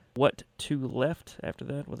 What to Left after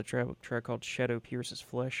that with a track called Shadow Pierces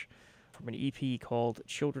Flesh from an EP called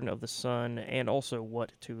Children of the Sun, and also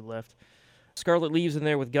What to Left. Scarlet Leaves in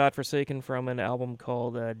there with Godforsaken from an album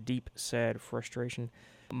called Deep Sad Frustration.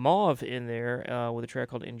 Mauve in there with a track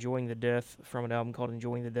called Enjoying the Death from an album called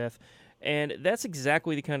Enjoying the Death. And that's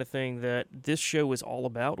exactly the kind of thing that this show is all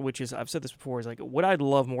about, which is, I've said this before, is like what I'd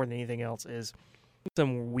love more than anything else is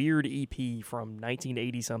some weird EP from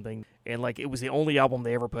 1980-something, and like it was the only album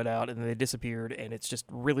they ever put out, and then they disappeared, and it's just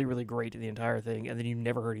really, really great, the entire thing, and then you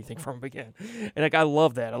never heard anything from them again. And like I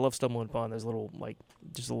love that. I love stumbling upon those little, like,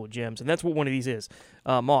 just little gems, and that's what one of these is.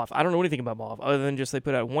 Mauve. I don't know anything about Mauve, other than just they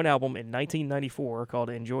put out one album in 1994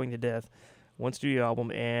 called Enjoying the Death, one studio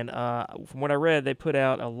album, and from what I read, they put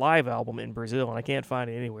out a live album in Brazil, and I can't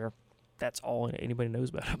find it anywhere. That's all anybody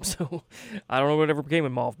knows about him. So I don't know what ever became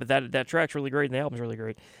of Mauve, but that track's really great, and the album's really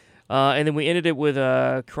great. And then we ended it with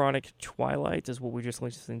Chronic Twilight, is what we just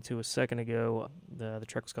listened to a second ago. The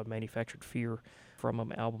track was called Manufactured Fear from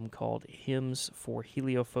an album called Hymns for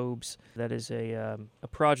Heliophobes. That is a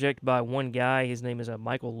project by one guy. His name is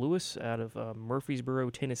Michael Lewis out of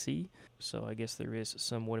Murfreesboro, Tennessee. So I guess there is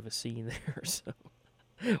somewhat of a scene there. So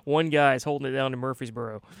one guy is holding it down in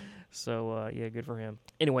Murfreesboro. So, yeah, good for him.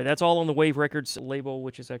 Anyway, that's all on the Wave Records label,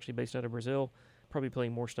 which is actually based out of Brazil. Probably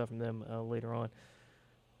playing more stuff from them later on.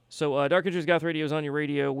 So, Dark Entries Goth Radio is on your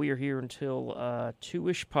radio. We are here until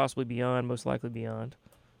 2-ish, possibly beyond, most likely beyond.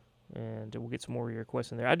 And we'll get some more of your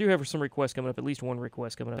requests in there. I do have some requests coming up, at least one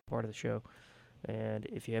request coming up part of the show. And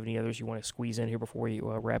if you have any others you want to squeeze in here before you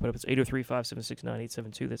wrap it up, it's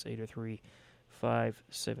 803-576-9872. That's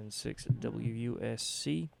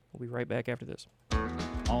 803-576-WUSC. We'll be right back after this.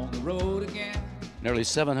 On the road again. Nearly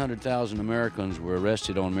 700,000 Americans were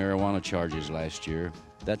arrested on marijuana charges last year.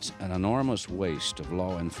 That's an enormous waste of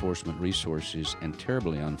law enforcement resources and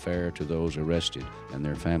terribly unfair to those arrested and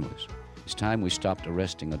their families. It's time we stopped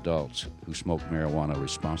arresting adults who smoke marijuana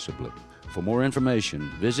responsibly. For more information,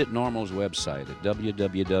 visit NORML's website at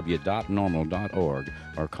www.normal.org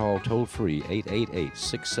or call toll-free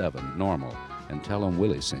 888-67-NORMAL and tell them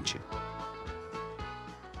Willie sent you.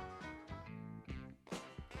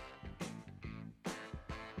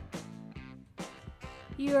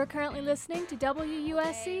 You are currently listening to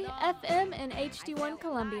WUSC FM and HD1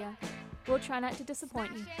 Columbia. We'll try not to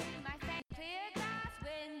disappoint you.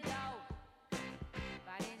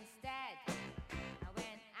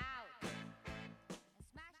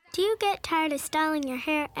 Do you get tired of styling your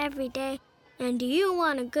hair every day? And do you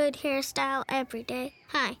want a good hairstyle every day?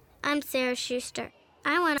 Hi, I'm Sarah Schuster.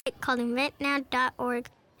 I want a site called InventNow.org,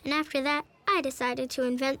 and after that, I decided to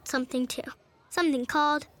invent something too. Something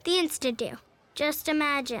called the Insta-Do. Just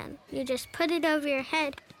imagine, you just put it over your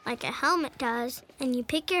head like a helmet does, and you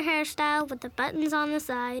pick your hairstyle with the buttons on the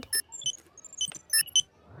side,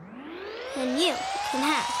 and you can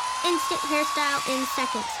have instant hairstyle in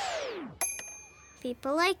seconds.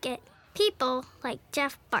 People like it. People like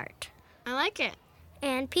Jeff Bart. I like it.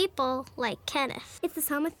 And people like Kenneth. It's this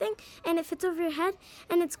helmet thing, and it fits over your head,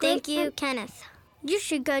 and it's great. Thank you, Kenneth. You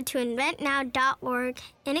should go to InventNow.org,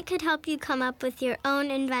 and it could help you come up with your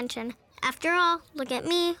own invention. After all, look at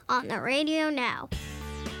me on the radio now.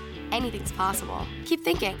 Anything's possible. Keep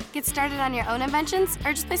thinking. Get started on your own inventions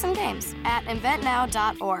or just play some games at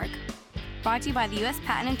InventNow.org. Brought to you by the U.S.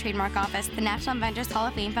 Patent and Trademark Office, the National Inventors Hall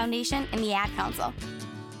of Fame Foundation, and the Ad Council.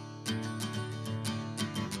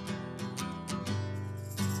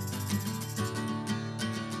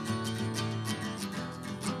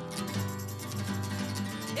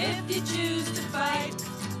 If you choose to fight,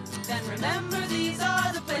 then remember these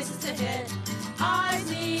are the places to hit. Eyes,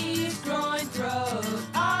 knees, groin, throat.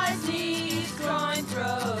 Eyes, knees, groin,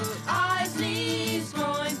 throat. Eyes, knees,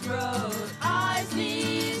 groin, throat. Eyes,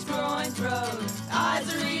 knees, groin, throat. Eyes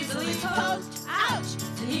are easily poked, ouch!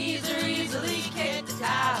 The knees are easily kicked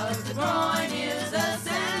out. The groin is a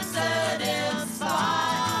sensitive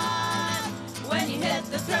spot. When you hit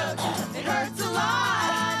the throat, it hurts a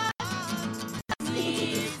lot.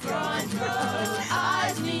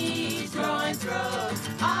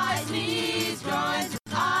 Eyes, knees, groin,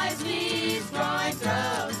 eyes, knees, groin,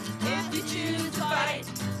 throat. If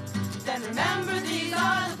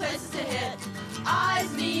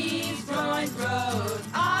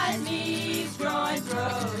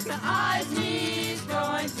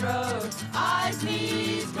Eyes,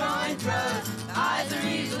 knees, groin, throat. Eyes are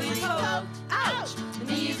easily poked. Ouch! The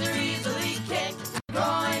knees are easily kicked.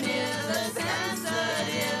 Groin is a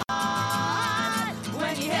sensitive spot.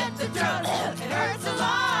 When you hit the throat, it hurts a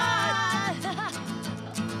lot.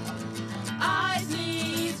 Eyes,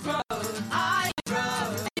 knees, throat. Eyes,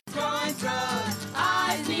 throat. Groin, throat.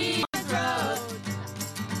 Eyes, knees, throat.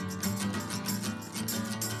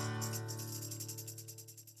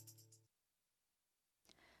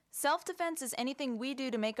 Self-defense is anything we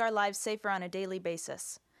do to make our lives safer on a daily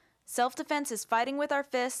basis. Self-defense is fighting with our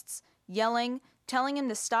fists, yelling, telling him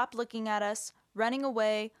to stop looking at us, running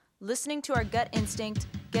away, listening to our gut instinct,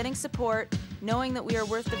 getting support, knowing that we are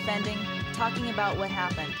worth defending, talking about what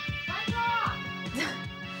happened.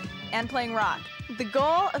 And playing rock. The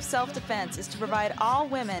goal of self-defense is to provide all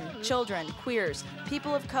women, children, queers,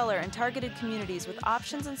 people of color, and targeted communities with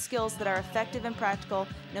options and skills that are effective and practical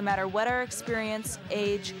no matter what our experience,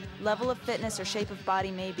 age, level of fitness, or shape of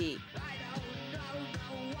body may be.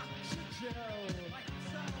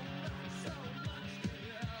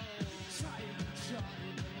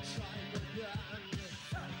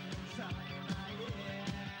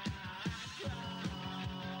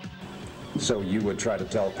 So you would try to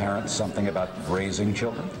tell parents something about raising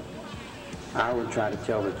children? I would try to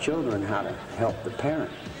tell the children how to help the parent.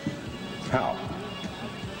 How?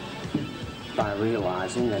 By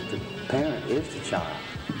realizing that the parent is the child.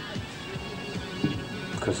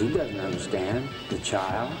 Because he doesn't understand the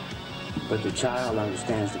child, but the child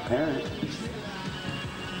understands the parent.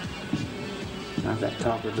 I've got to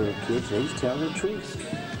talk with little kids, they just tell the truth.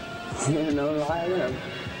 They know lie in them.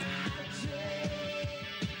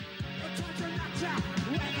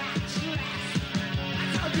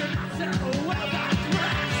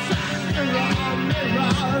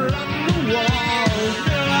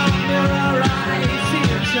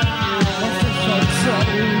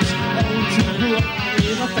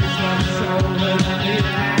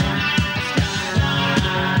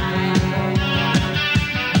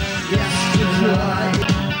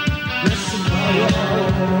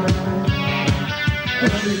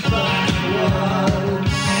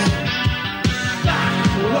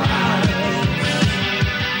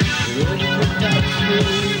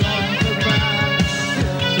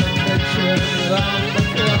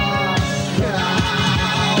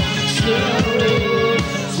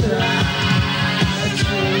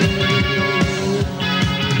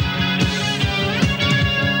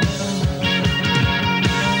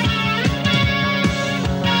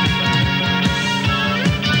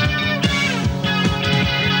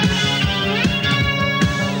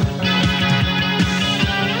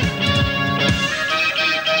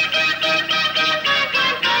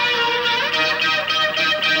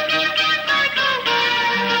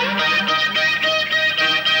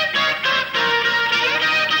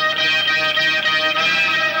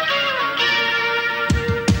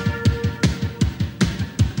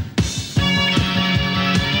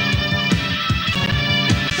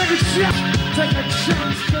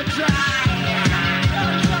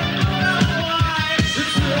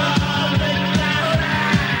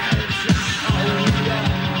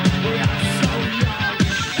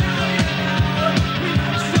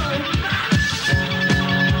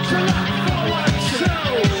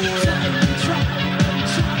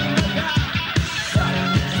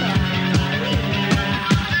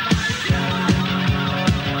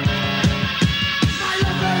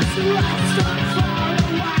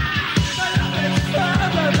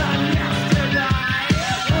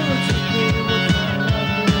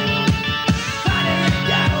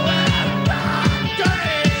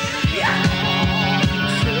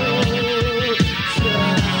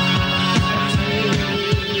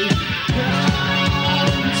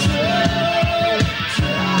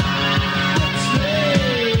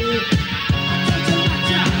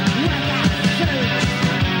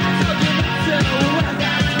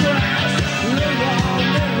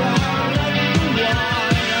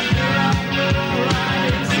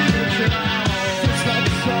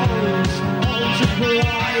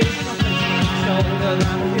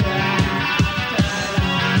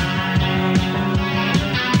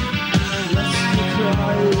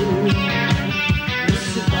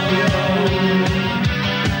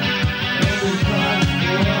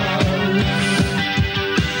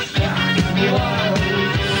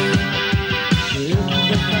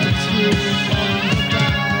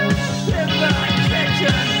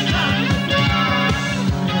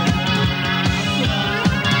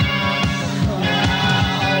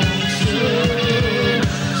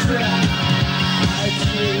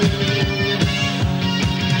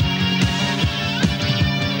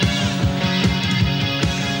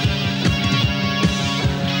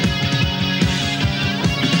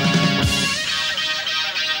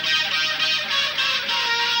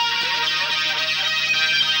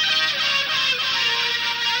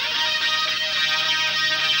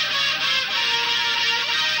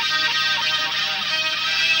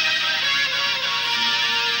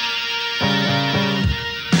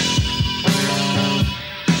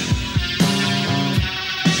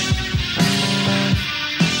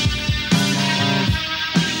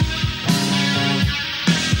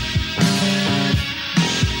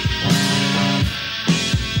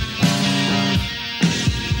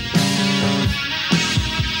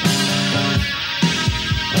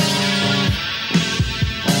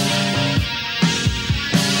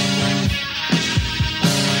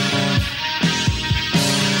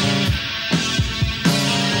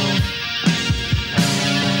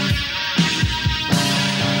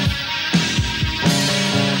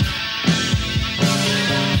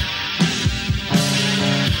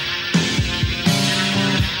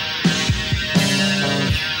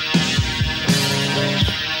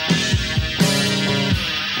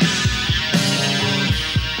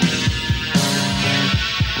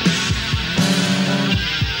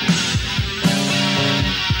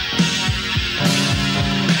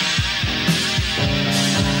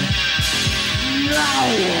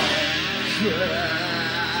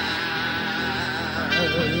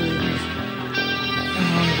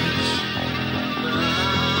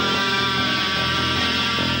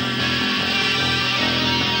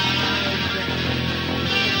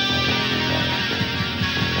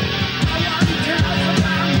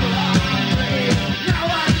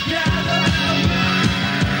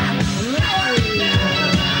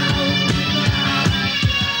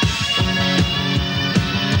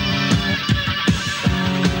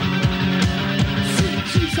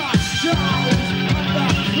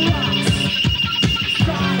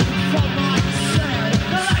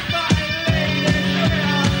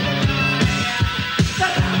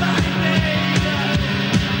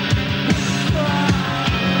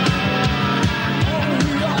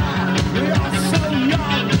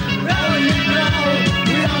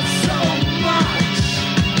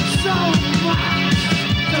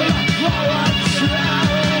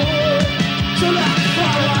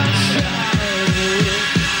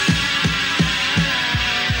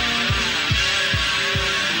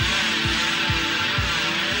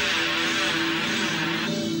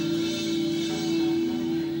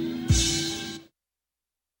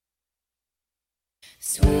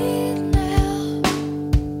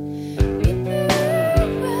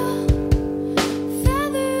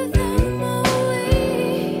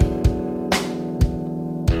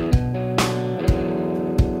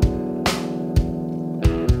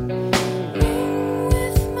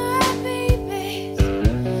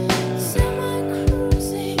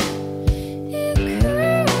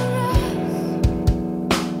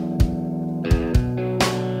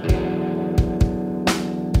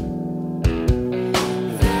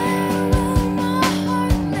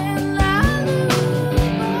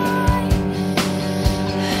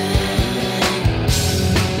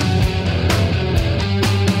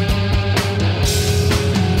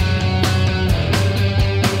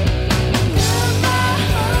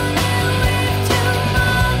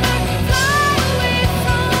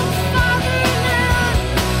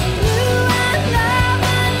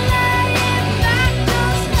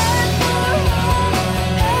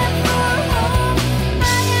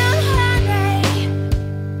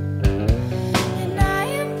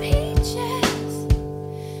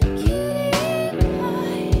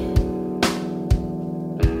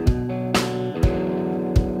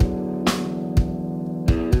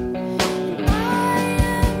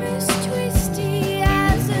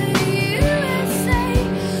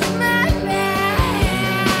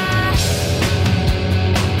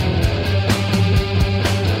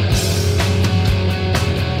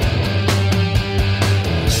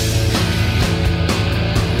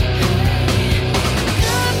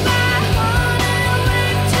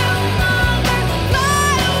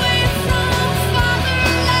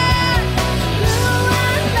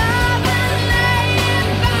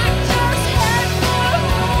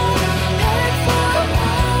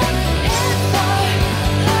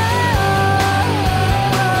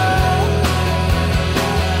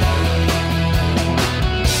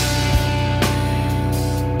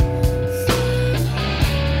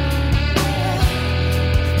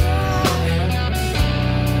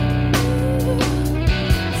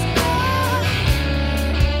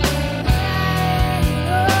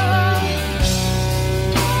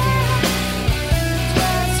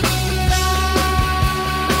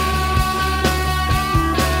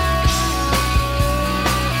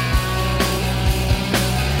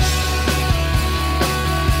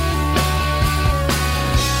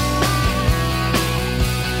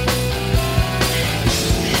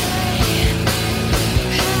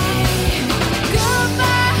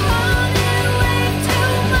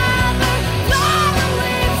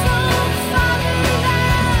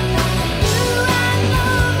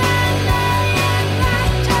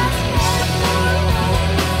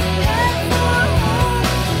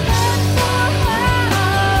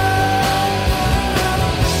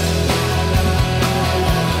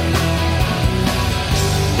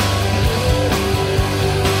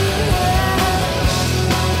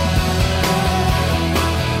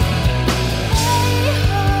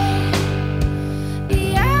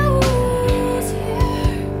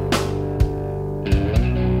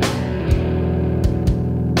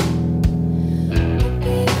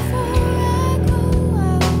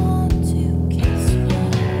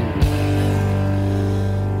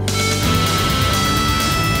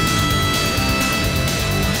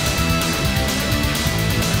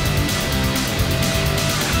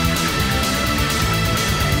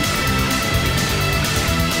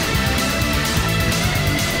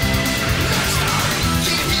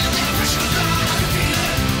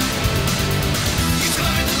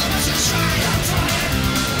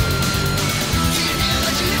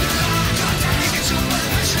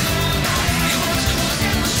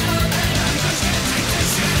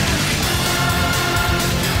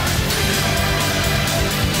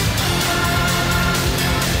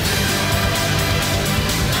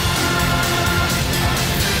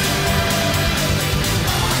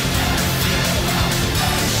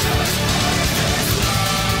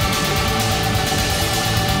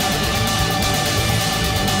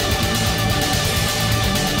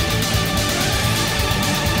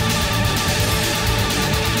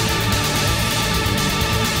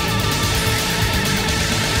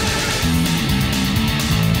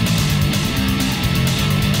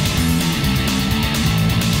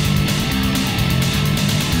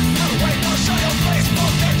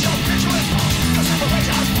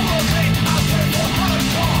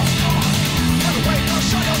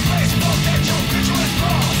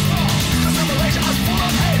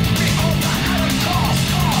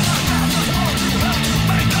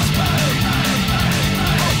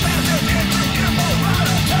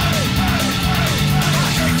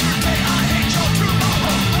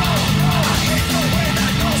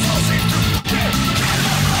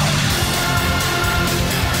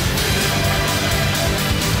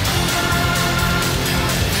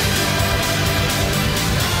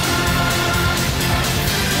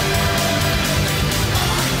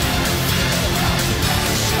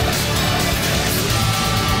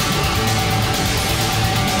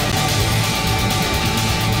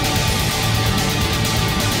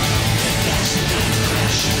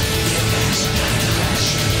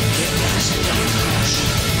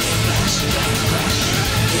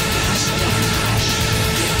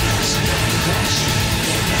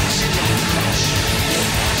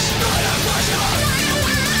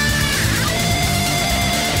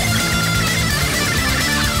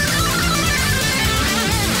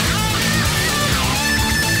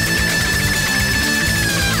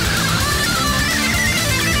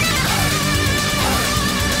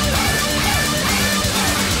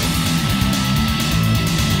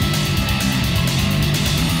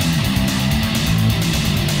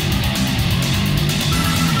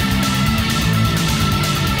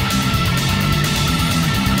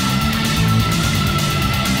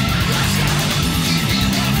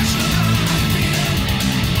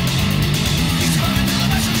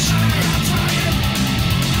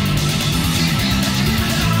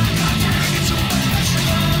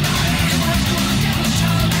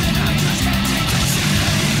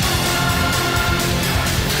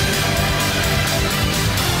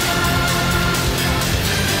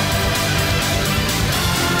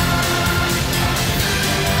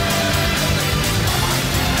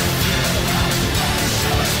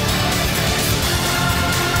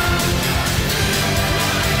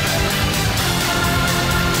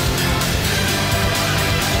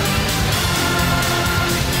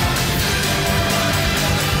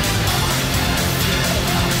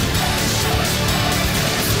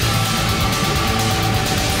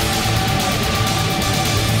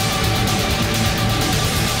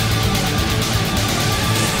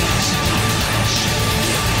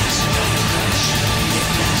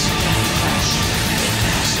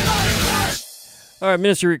 All right,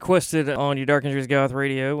 Ministry requested on your Dark Entries Goth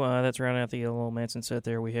Radio. That's rounding out the little Manson set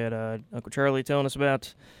there. We had Uncle Charlie telling us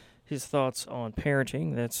about his thoughts on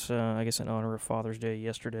parenting. That's, I guess, in honor of Father's Day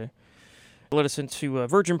yesterday. Led us into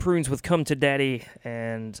Virgin Prunes with Come to Daddy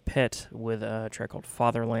and Pet with a track called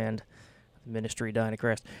Fatherland. Ministry, Diana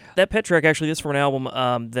Krause. That Pet track, actually, this is from an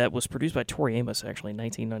album that was produced by Tori Amos, actually, in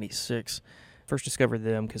 1996. First discovered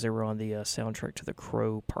them because they were on the soundtrack to The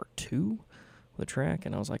Crow Part 2. The track,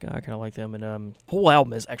 and I was like, I kind of like them, and the whole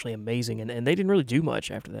album is actually amazing, and they didn't really do much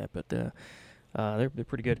after that, but they're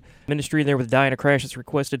pretty good. Ministry in there with Diana Krause that's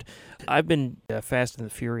requested. I've been Fast and the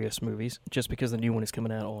Furious movies, just because the new one is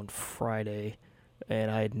coming out on Friday, and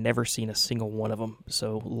I had never seen a single one of them,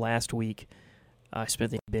 so last week I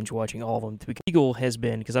spent the binge watching all of them. Regal has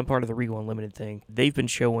been, because I'm part of the Regal Unlimited thing, they've been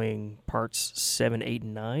showing parts 7, 8,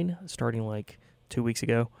 and 9, starting like 2 weeks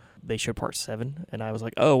ago. They showed part 7, and I was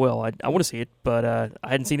like, oh, well, I want to see it, but I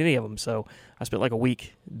hadn't seen any of them, so I spent like a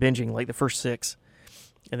week binging like the first 6,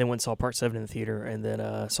 and then went and saw part 7 in the theater, and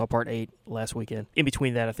then saw part 8 last weekend. In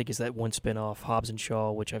between that, I think, is that one spinoff, Hobbs and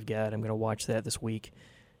Shaw, which I've got. I'm going to watch that this week,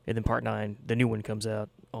 and then part 9, the new one comes out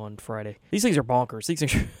on Friday. These things are bonkers. These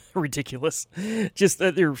things are ridiculous. Just,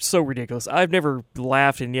 they're so ridiculous. I've never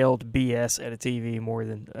laughed and yelled BS at a TV more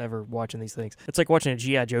than ever watching these things. It's like watching a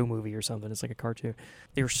G.I. Joe movie or something. It's like a cartoon.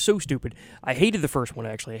 They're so stupid. I hated the first one,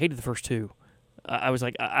 actually. I hated the first 2. I was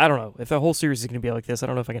like, I don't know. If the whole series is going to be like this, I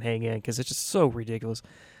don't know if I can hang in, because it's just so ridiculous.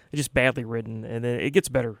 It's just badly written, and then it gets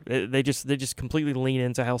better. They just completely lean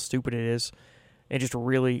into how stupid it is, and just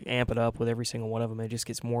really amp it up with every single one of them. It just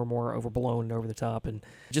gets more and more overblown and over the top, and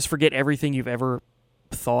just forget everything you've ever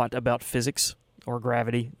thought about physics or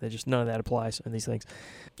gravity. Just none of that applies in these things.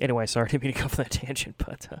 Anyway, sorry, I didn't mean to go off that tangent,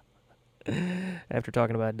 but after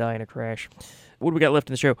talking about Diana Krause, what do we got left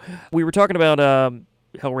in the show? We were talking about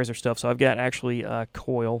Hellraiser stuff, so I've got actually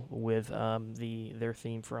Coil with their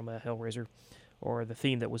theme from Hellraiser, or the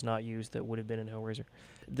theme that was not used that would have been in Hellraiser.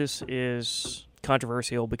 This is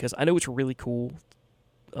controversial because I know it's really cool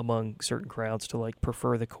among certain crowds to like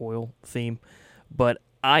prefer the Coil theme, but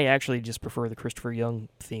I actually just prefer the Christopher Young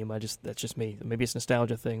theme. That's just me. Maybe it's a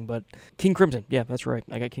nostalgia thing, but King Crimson. Yeah, that's right.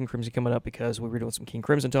 I got King Crimson coming up because we were doing some King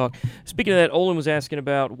Crimson talk. Speaking of that, Olin was asking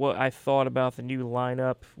about what I thought about the new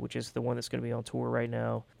lineup, which is the one that's going to be on tour right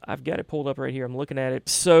now. I've got it pulled up right here. I'm looking at it.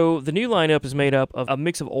 So the new lineup is made up of a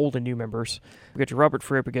mix of old and new members. We got your Robert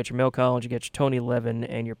Fripp, we got your Mel Collins, you got your Tony Levin,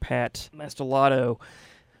 and your Pat Mastelotto.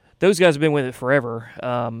 Those guys have been with it forever.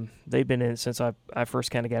 They've been in it since I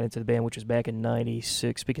first kind of got into the band, which was back in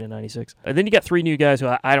 96, speaking of 96. And then you got 3 new guys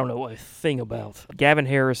who I don't know a thing about. Gavin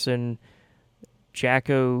Harrison,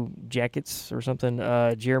 Jacko Jackets or something,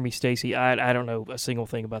 Jeremy Stacy. I don't know a single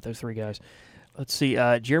thing about those 3 guys. Let's see.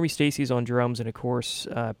 Jeremy Stacy's on drums, and, of course,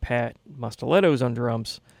 Pat Mastelotto's on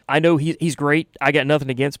drums. I know he's great. I got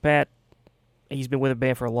nothing against Pat. He's been with the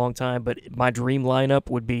band for a long time, but my dream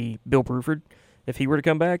lineup would be Bill Bruford. If he were to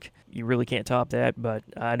come back, you really can't top that, but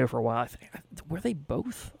I know for a while, were they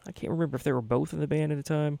both? I can't remember if they were both in the band at the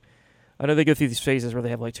time. I know they go through these phases where they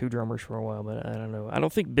have like 2 drummers for a while, but I don't know. I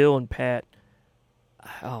don't think Bill and Pat,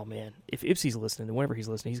 oh man, if Ipsy's listening, and whenever he's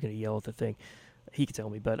listening, he's going to yell at the thing. He could tell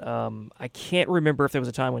me, but I can't remember if there was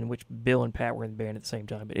a time in which Bill and Pat were in the band at the same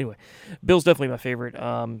time, but anyway, Bill's definitely my favorite.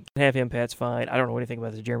 Have him, Pat's fine. I don't know anything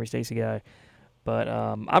about the Jeremy Stacy guy. But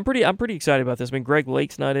I'm pretty excited about this. I mean, Greg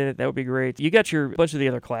Lake's not in it. That would be great. You got your bunch of the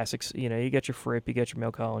other classics. You know, you got your Fripp, you got your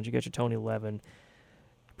Mel Collins, you got your Tony Levin.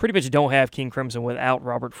 Pretty much don't have King Crimson without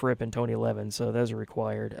Robert Fripp and Tony Levin, so those are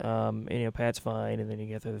required. And, you know, Pat's fine, and then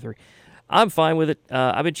you got the other 3. I'm fine with it.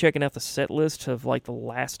 I've been checking out the set list of, like, the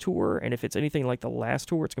last tour, and if it's anything like the last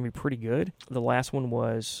tour, it's going to be pretty good. The last one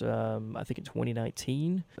was, I think, in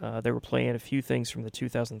 2019. They were playing a few things from the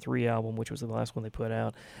 2003 album, which was the last one they put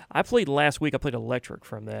out. I played Electric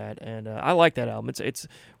from that, and I like that album. It's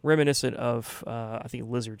reminiscent of, I think,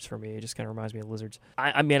 Lizards for me. It just kind of reminds me of Lizards.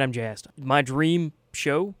 I mean, I'm jazzed. My dream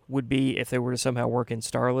show would be if they were to somehow work in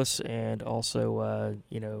Starless and also,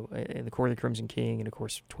 you know, in the Core of the Crimson King and, of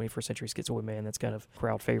course, 21st Century Schizoid Man. That's kind of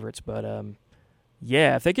crowd favorites. But,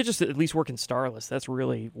 yeah, if they could just at least work in Starless, that's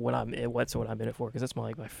really what I'm in it for, because that's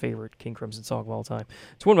my favorite King Crimson song of all time.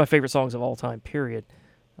 It's one of my favorite songs of all time, period.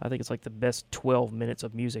 I think it's like the best 12 minutes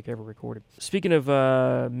of music ever recorded. Speaking of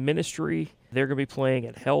Ministry, they're going to be playing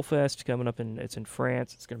at Hellfest coming up, it's in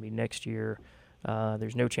France. It's going to be next year.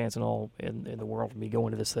 There's no chance in the world of me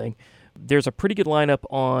going to this thing. There's a pretty good lineup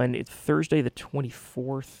on Thursday the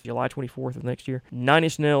 24th, July 24th of next year. 9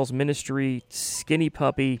 Inch Nails, Ministry, Skinny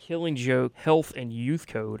Puppy, Killing Joke, Health, and Youth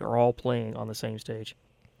Code are all playing on the same stage.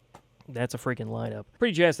 That's a freaking lineup.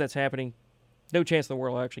 Pretty jazzed that's happening. No chance in the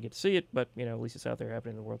world I'll actually get to see it, but, at least it's out there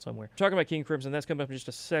happening in the world somewhere. Talking about King Crimson, that's coming up in just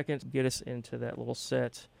a second. Get us into that little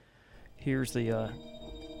set. Here's the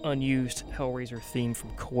unused Hellraiser theme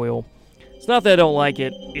from Coil. It's not that I don't like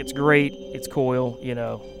it. It's great. It's Coil.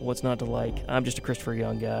 What's not to like? I'm just a Christopher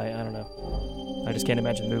Young guy. I don't know. I just can't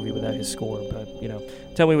imagine the movie without his score. But,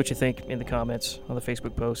 tell me what you think in the comments on the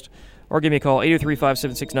Facebook post. Or give me a call,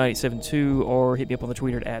 803-576-9872, or hit me up on the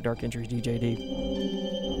Twitter at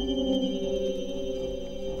DarkEntriesDJD.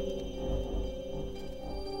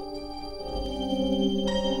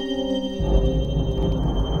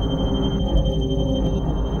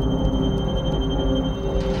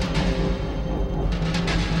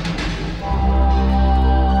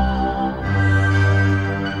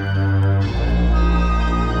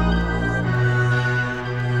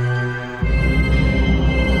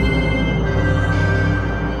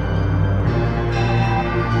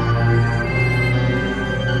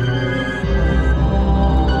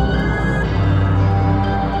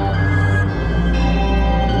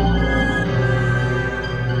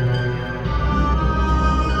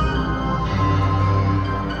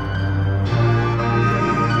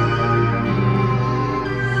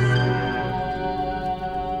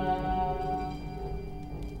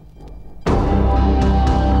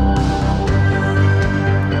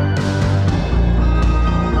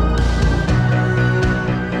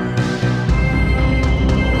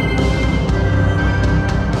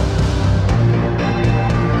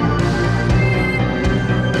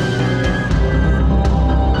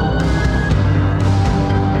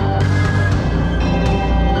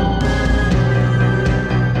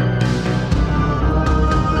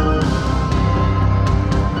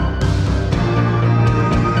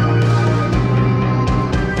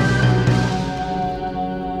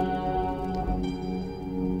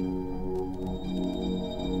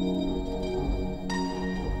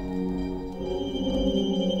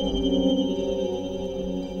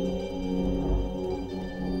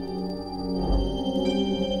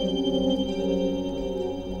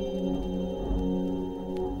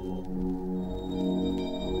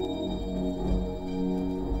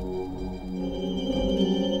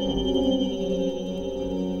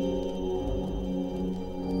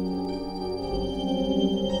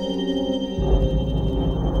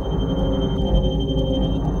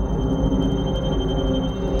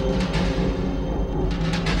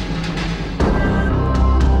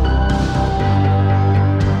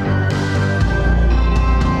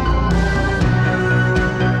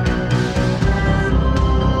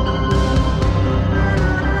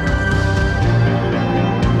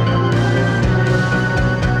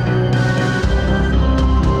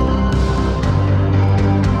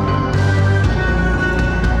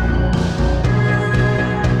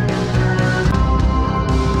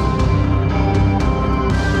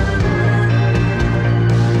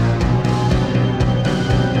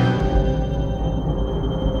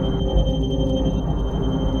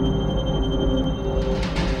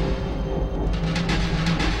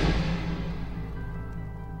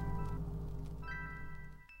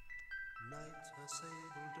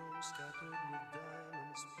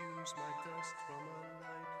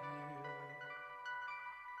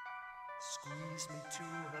 Squeezed me to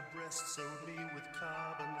her breast, sewed me with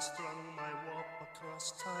carbon, strung my warp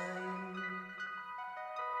across time.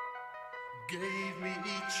 Gave me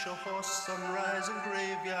each a horse, sunrise and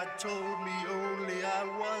graveyard, told me only I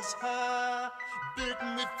was her. Bid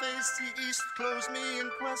me face the east, closed me in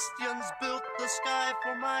questions, built the sky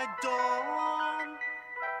for my dawn.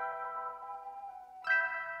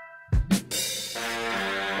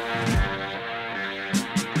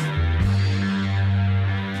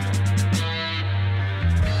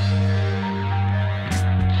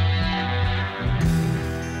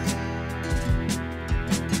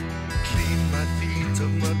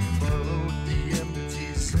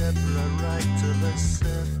 Right to the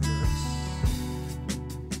surface.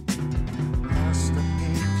 Past the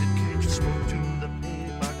painted cage, spoke to the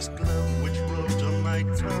paybox glove which wrote on my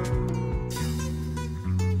tongue.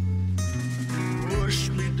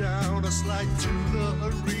 Pushed me down a slide to the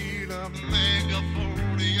arena,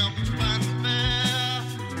 megaphonium fanfare.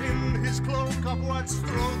 In his cloak of what's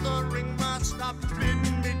thrown the ringmaster, bid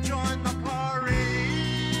me join the parade.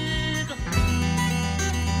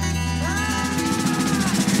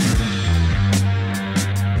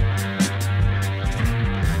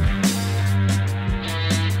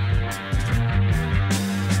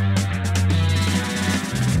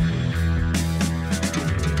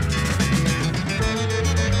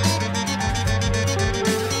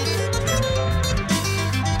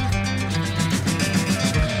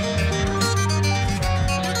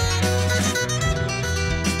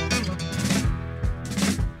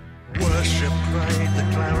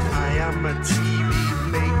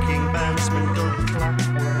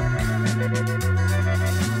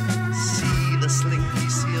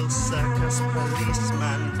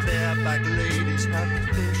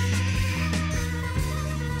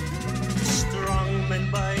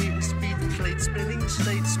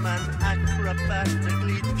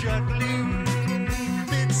 acrobatically juggling.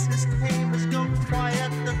 Bids his tamers go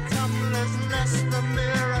quiet, the tumblers lest the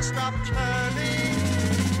mirror stop turning.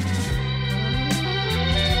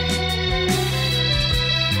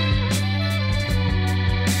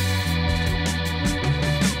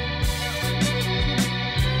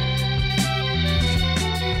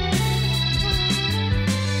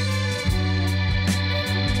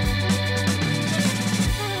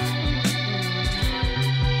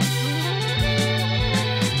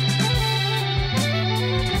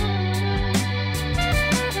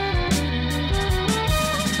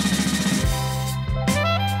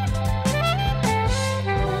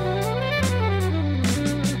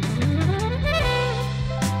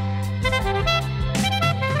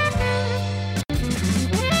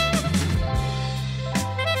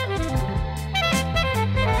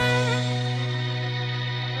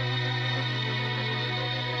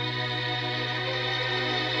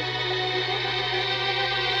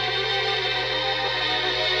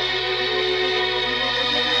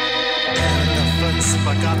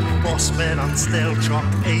 Forgot bossmen on stale chalk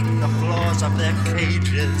ate the floors of their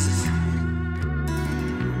cages.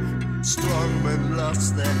 Strongmen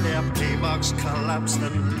lost their hair, paymocks collapsed,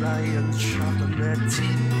 and lions sharpened their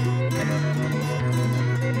teeth.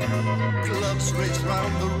 Gloves raced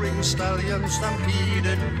round the ring, stallions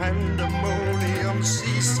stampeded, pandemonium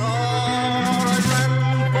seesaw. I ran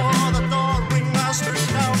for the door, ringmaster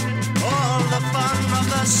shout, all the fun of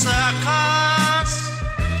the circus.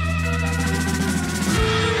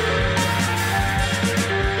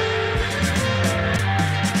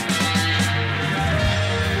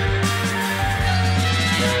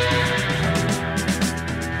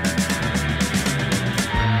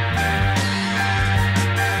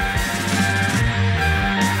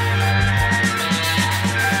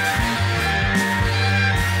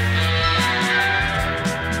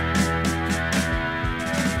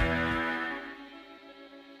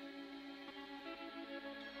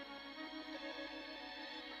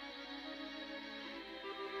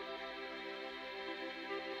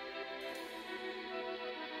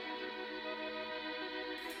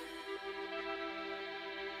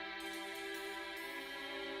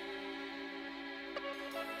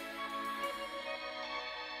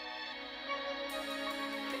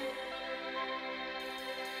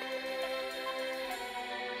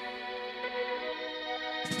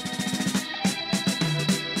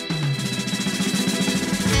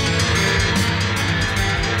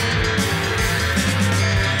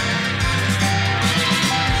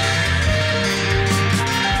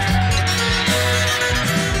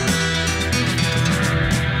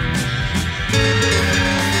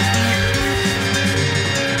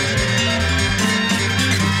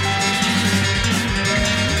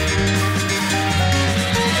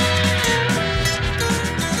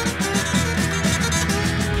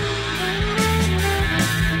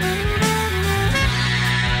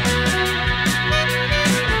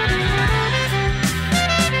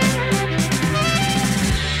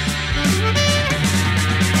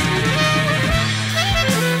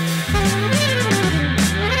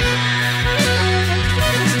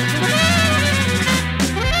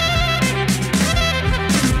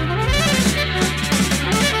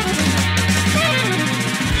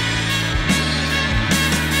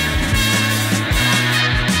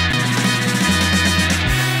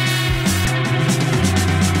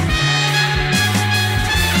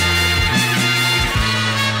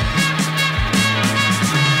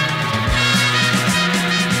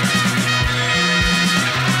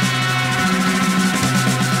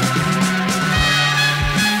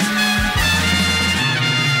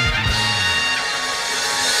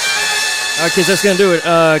 All right, kids, that's going to do it.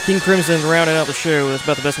 King Crimson rounding out the show. That's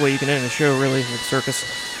about the best way you can end the show, really, with Circus.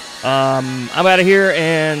 I'm out of here,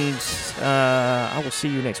 and I will see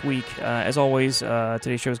you next week. As always,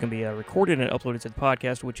 today's show is going to be recorded and uploaded to the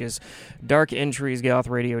podcast, which is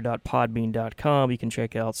darkentriesgothradio.podbean.com. You can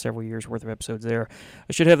check out several years' worth of episodes there.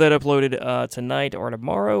 I should have that uploaded tonight or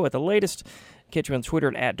tomorrow at the latest. Catch me on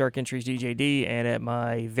Twitter at DarkEntriesDJD and at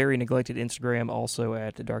my very neglected Instagram, also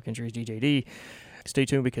at DarkEntriesDJD. Stay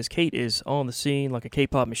tuned because Kate is on the scene like a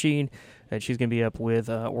K-pop machine, and she's going to be up with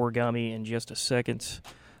Origami in just a second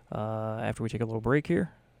after we take a little break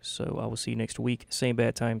here. So I will see you next week. Same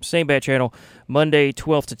bad time, same bad channel, Monday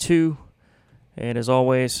 12 to 2. And as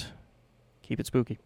always, keep it spooky.